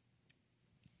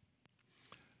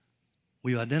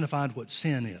 We've identified what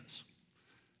sin is.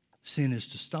 Sin is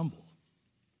to stumble.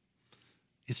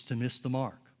 It's to miss the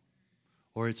mark,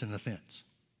 or it's an offense.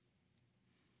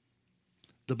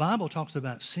 The Bible talks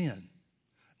about sin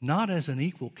not as an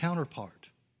equal counterpart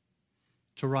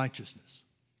to righteousness.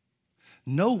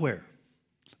 Nowhere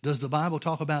does the Bible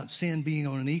talk about sin being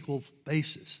on an equal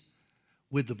basis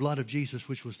with the blood of Jesus,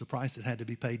 which was the price that had to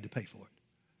be paid to pay for it.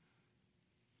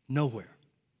 Nowhere.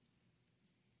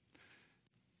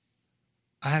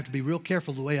 I have to be real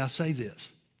careful the way I say this.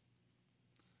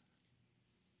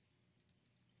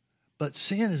 But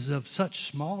sin is of such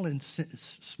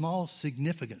small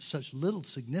significance, such little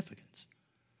significance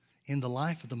in the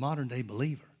life of the modern day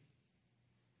believer.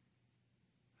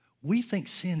 We think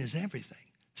sin is everything.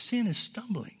 Sin is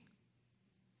stumbling.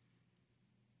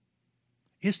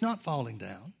 It's not falling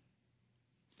down.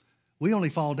 We only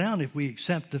fall down if we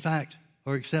accept the fact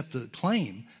or accept the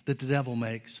claim that the devil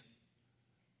makes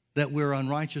that we're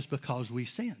unrighteous because we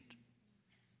sinned.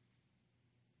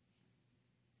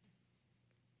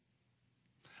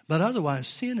 But otherwise,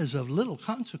 sin is of little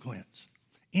consequence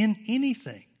in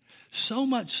anything. So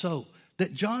much so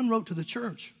that John wrote to the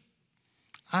church.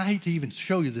 I hate to even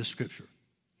show you this scripture.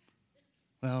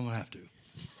 Well, I'm going to have to.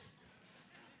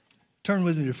 Turn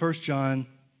with me to 1 John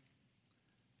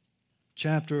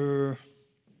chapter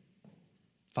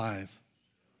 5.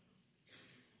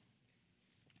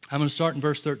 I'm going to start in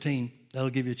verse 13. That'll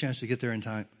give you a chance to get there in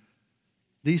time.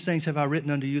 These things have I written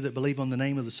unto you that believe on the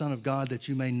name of the Son of God, that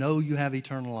you may know you have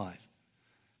eternal life.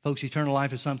 Folks, eternal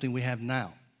life is something we have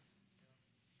now.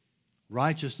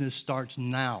 Righteousness starts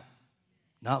now,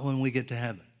 not when we get to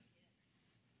heaven.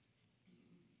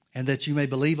 And that you may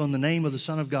believe on the name of the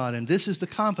Son of God. And this is the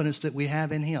confidence that we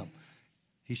have in him.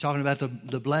 He's talking about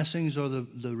the blessings or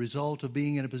the result of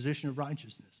being in a position of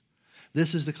righteousness.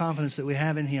 This is the confidence that we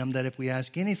have in him, that if we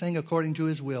ask anything according to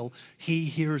his will, he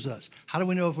hears us. How do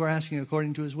we know if we're asking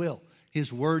according to his will?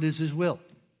 His word is his will.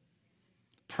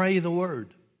 Pray the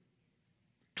word.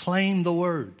 Claim the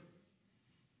word.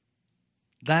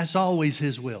 That's always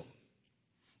his will.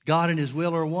 God and his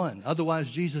will are one. Otherwise,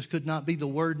 Jesus could not be the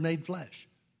word made flesh.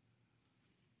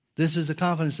 This is the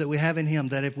confidence that we have in him,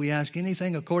 that if we ask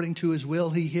anything according to his will,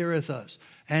 he heareth us.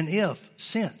 And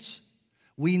since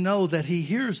we know that he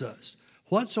hears us,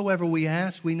 whatsoever we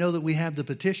ask, we know that we have the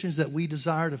petitions that we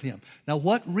desired of him. Now,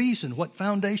 what reason, what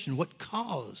foundation, what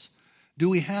cause do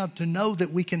we have to know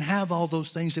that we can have all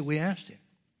those things that we asked him?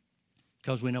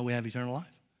 Because we know we have eternal life.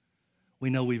 We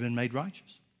know we've been made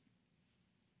righteous.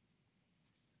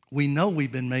 We know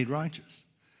we've been made righteous.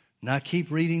 Now,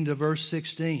 keep reading to verse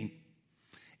 16.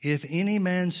 If any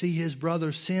man see his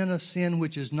brother sin a sin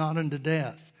which is not unto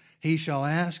death, he shall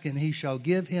ask, and he shall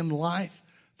give him life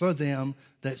for them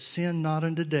that sin not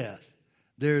unto death.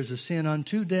 There is a sin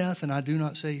unto death, and I do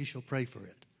not say he shall pray for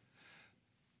it.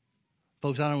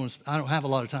 Folks, I don't have a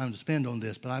lot of time to spend on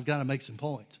this, but I've got to make some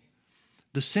points.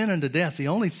 The sin unto death, the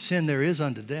only sin there is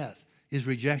unto death, is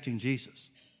rejecting Jesus.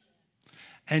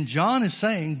 And John is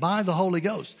saying, by the Holy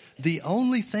Ghost, the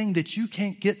only thing that you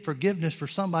can't get forgiveness for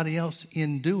somebody else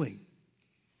in doing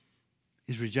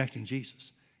is rejecting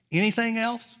Jesus. Anything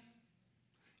else,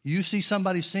 you see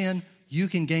somebody sin, you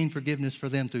can gain forgiveness for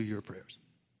them through your prayers.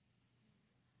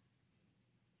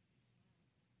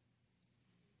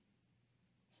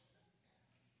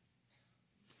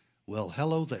 Well,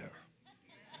 hello there.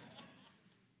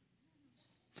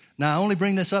 Now, I only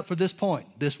bring this up for this point,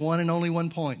 this one and only one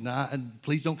point. Now, and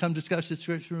please don't come discuss this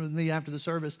scripture with me after the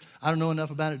service. I don't know enough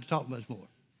about it to talk much more.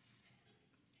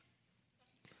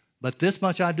 But this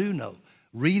much I do know.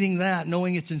 Reading that,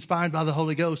 knowing it's inspired by the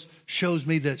Holy Ghost, shows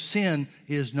me that sin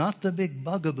is not the big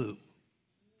bugaboo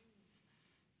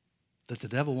that the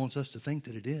devil wants us to think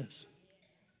that it is.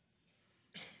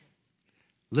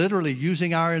 Literally,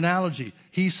 using our analogy,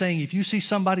 he's saying if you see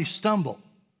somebody stumble,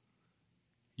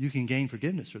 you can gain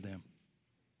forgiveness for them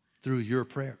through your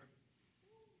prayer.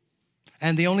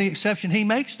 And the only exception he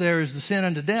makes there is the sin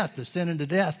unto death. The sin unto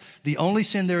death, the only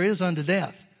sin there is unto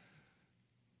death.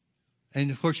 And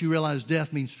of course you realize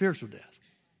death means spiritual death.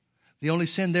 The only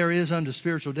sin there is unto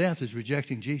spiritual death is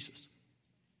rejecting Jesus.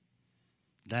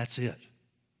 That's it.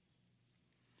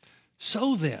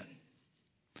 So then,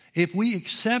 if we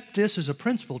accept this as a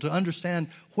principle to understand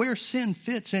where sin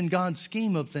fits in God's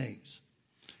scheme of things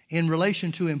in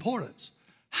relation to importance,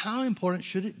 how important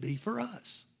should it be for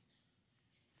us?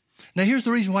 Now, here's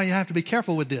the reason why you have to be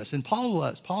careful with this. And Paul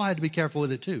was. Paul had to be careful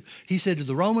with it too. He said to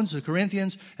the Romans, the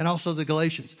Corinthians, and also the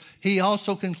Galatians. He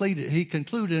also concluded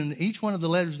in each one of the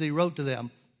letters that he wrote to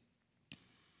them,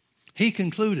 he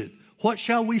concluded, what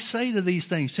shall we say to these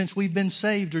things since we've been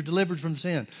saved or delivered from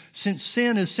sin? Since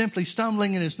sin is simply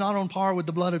stumbling and is not on par with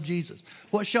the blood of Jesus.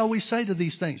 What shall we say to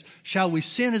these things? Shall we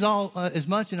sin as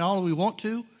much and all as we want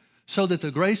to so that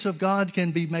the grace of God can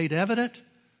be made evident?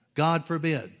 God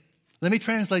forbid. Let me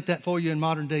translate that for you in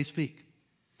modern day speak.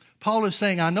 Paul is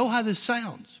saying, I know how this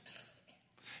sounds.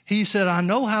 He said, I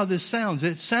know how this sounds.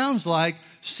 It sounds like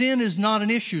sin is not an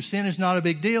issue. Sin is not a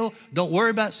big deal. Don't worry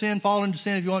about sin. Fall into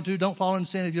sin if you want to. Don't fall into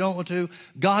sin if you don't want to.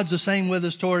 God's the same with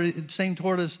us, same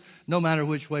toward us, no matter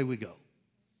which way we go.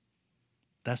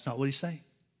 That's not what he's saying.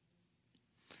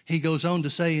 He goes on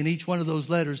to say in each one of those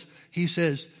letters, he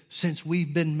says, since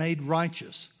we've been made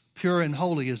righteous, pure and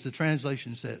holy, as the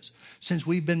translation says. Since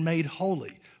we've been made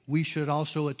holy, we should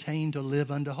also attain to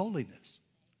live unto holiness.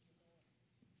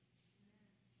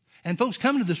 And folks,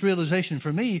 coming to this realization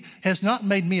for me has not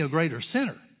made me a greater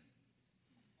sinner.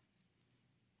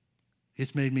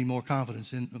 It's made me more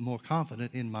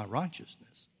confident in my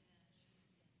righteousness.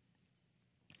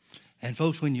 And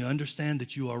folks, when you understand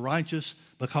that you are righteous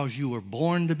because you were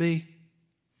born to be,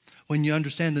 when you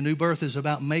understand the new birth is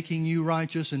about making you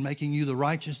righteous and making you the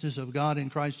righteousness of God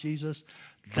in Christ Jesus,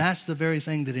 that's the very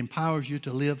thing that empowers you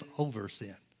to live over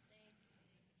sin.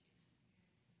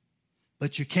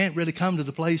 But you can't really come to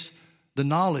the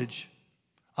knowledge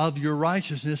of your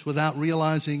righteousness without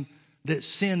realizing that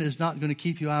sin is not going to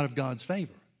keep you out of God's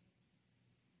favor.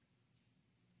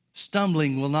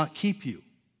 Stumbling will not keep you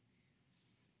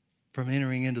from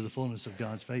entering into the fullness of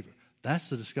God's favor. That's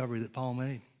the discovery that Paul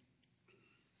made.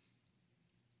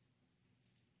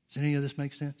 Does any of this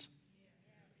make sense?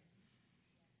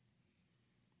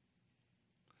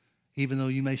 Even though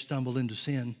you may stumble into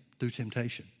sin through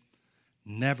temptation,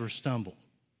 never stumble.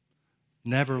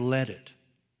 Never let it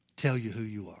tell you who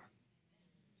you are.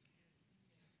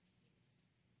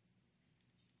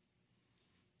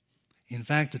 In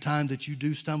fact, the time that you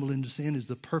do stumble into sin is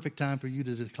the perfect time for you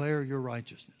to declare your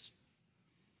righteousness.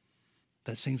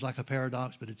 That seems like a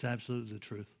paradox, but it's absolutely the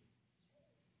truth.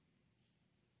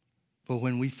 For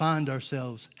when we find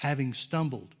ourselves having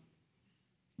stumbled,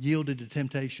 yielded to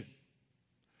temptation,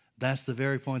 that's the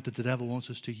very point that the devil wants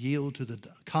us to yield to the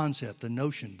concept, the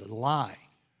notion, the lie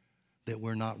that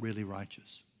we're not really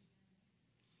righteous.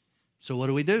 So what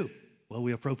do? Well,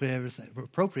 we appropriate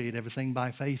everything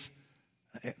by faith.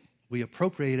 We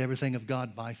appropriate everything of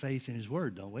God by faith in His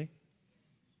Word, don't we?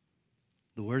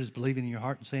 The Word is believing in your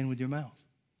heart and saying with your mouth.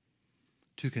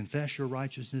 To confess your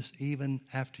righteousness even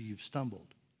after you've stumbled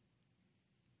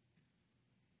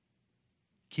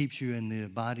keeps you in the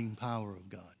abiding power of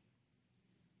God.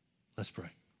 Let's pray.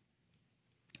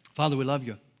 Father, we love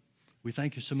you. We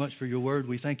thank you so much for your word.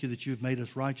 We thank you that you've made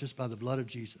us righteous by the blood of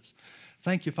Jesus.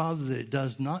 Thank you, Father, that it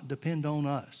does not depend on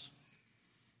us.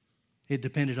 It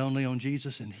depended only on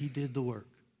Jesus, and He did the work.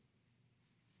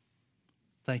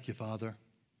 Thank you, Father,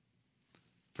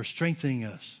 for strengthening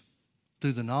us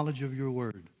through the knowledge of your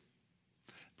word,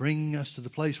 bringing us to the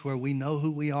place where we know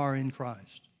who we are in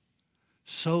Christ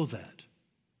so that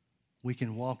we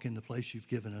can walk in the place you've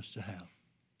given us to have.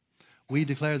 We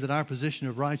declare that our position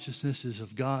of righteousness is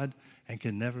of God and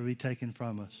can never be taken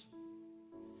from us.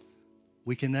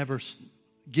 We can never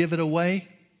give it away,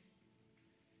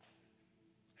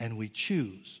 and we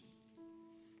choose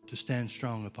to stand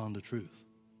strong upon the truth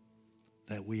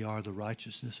that we are the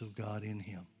righteousness of God in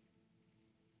Him.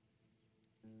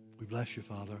 We bless you,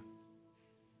 Father.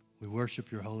 We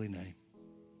worship your holy name.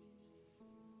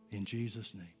 In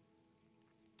Jesus' name,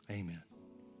 amen.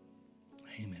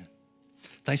 Amen.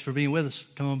 Thanks for being with us.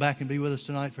 Come on back and be with us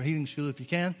tonight for Healing School if you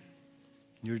can.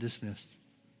 You're dismissed.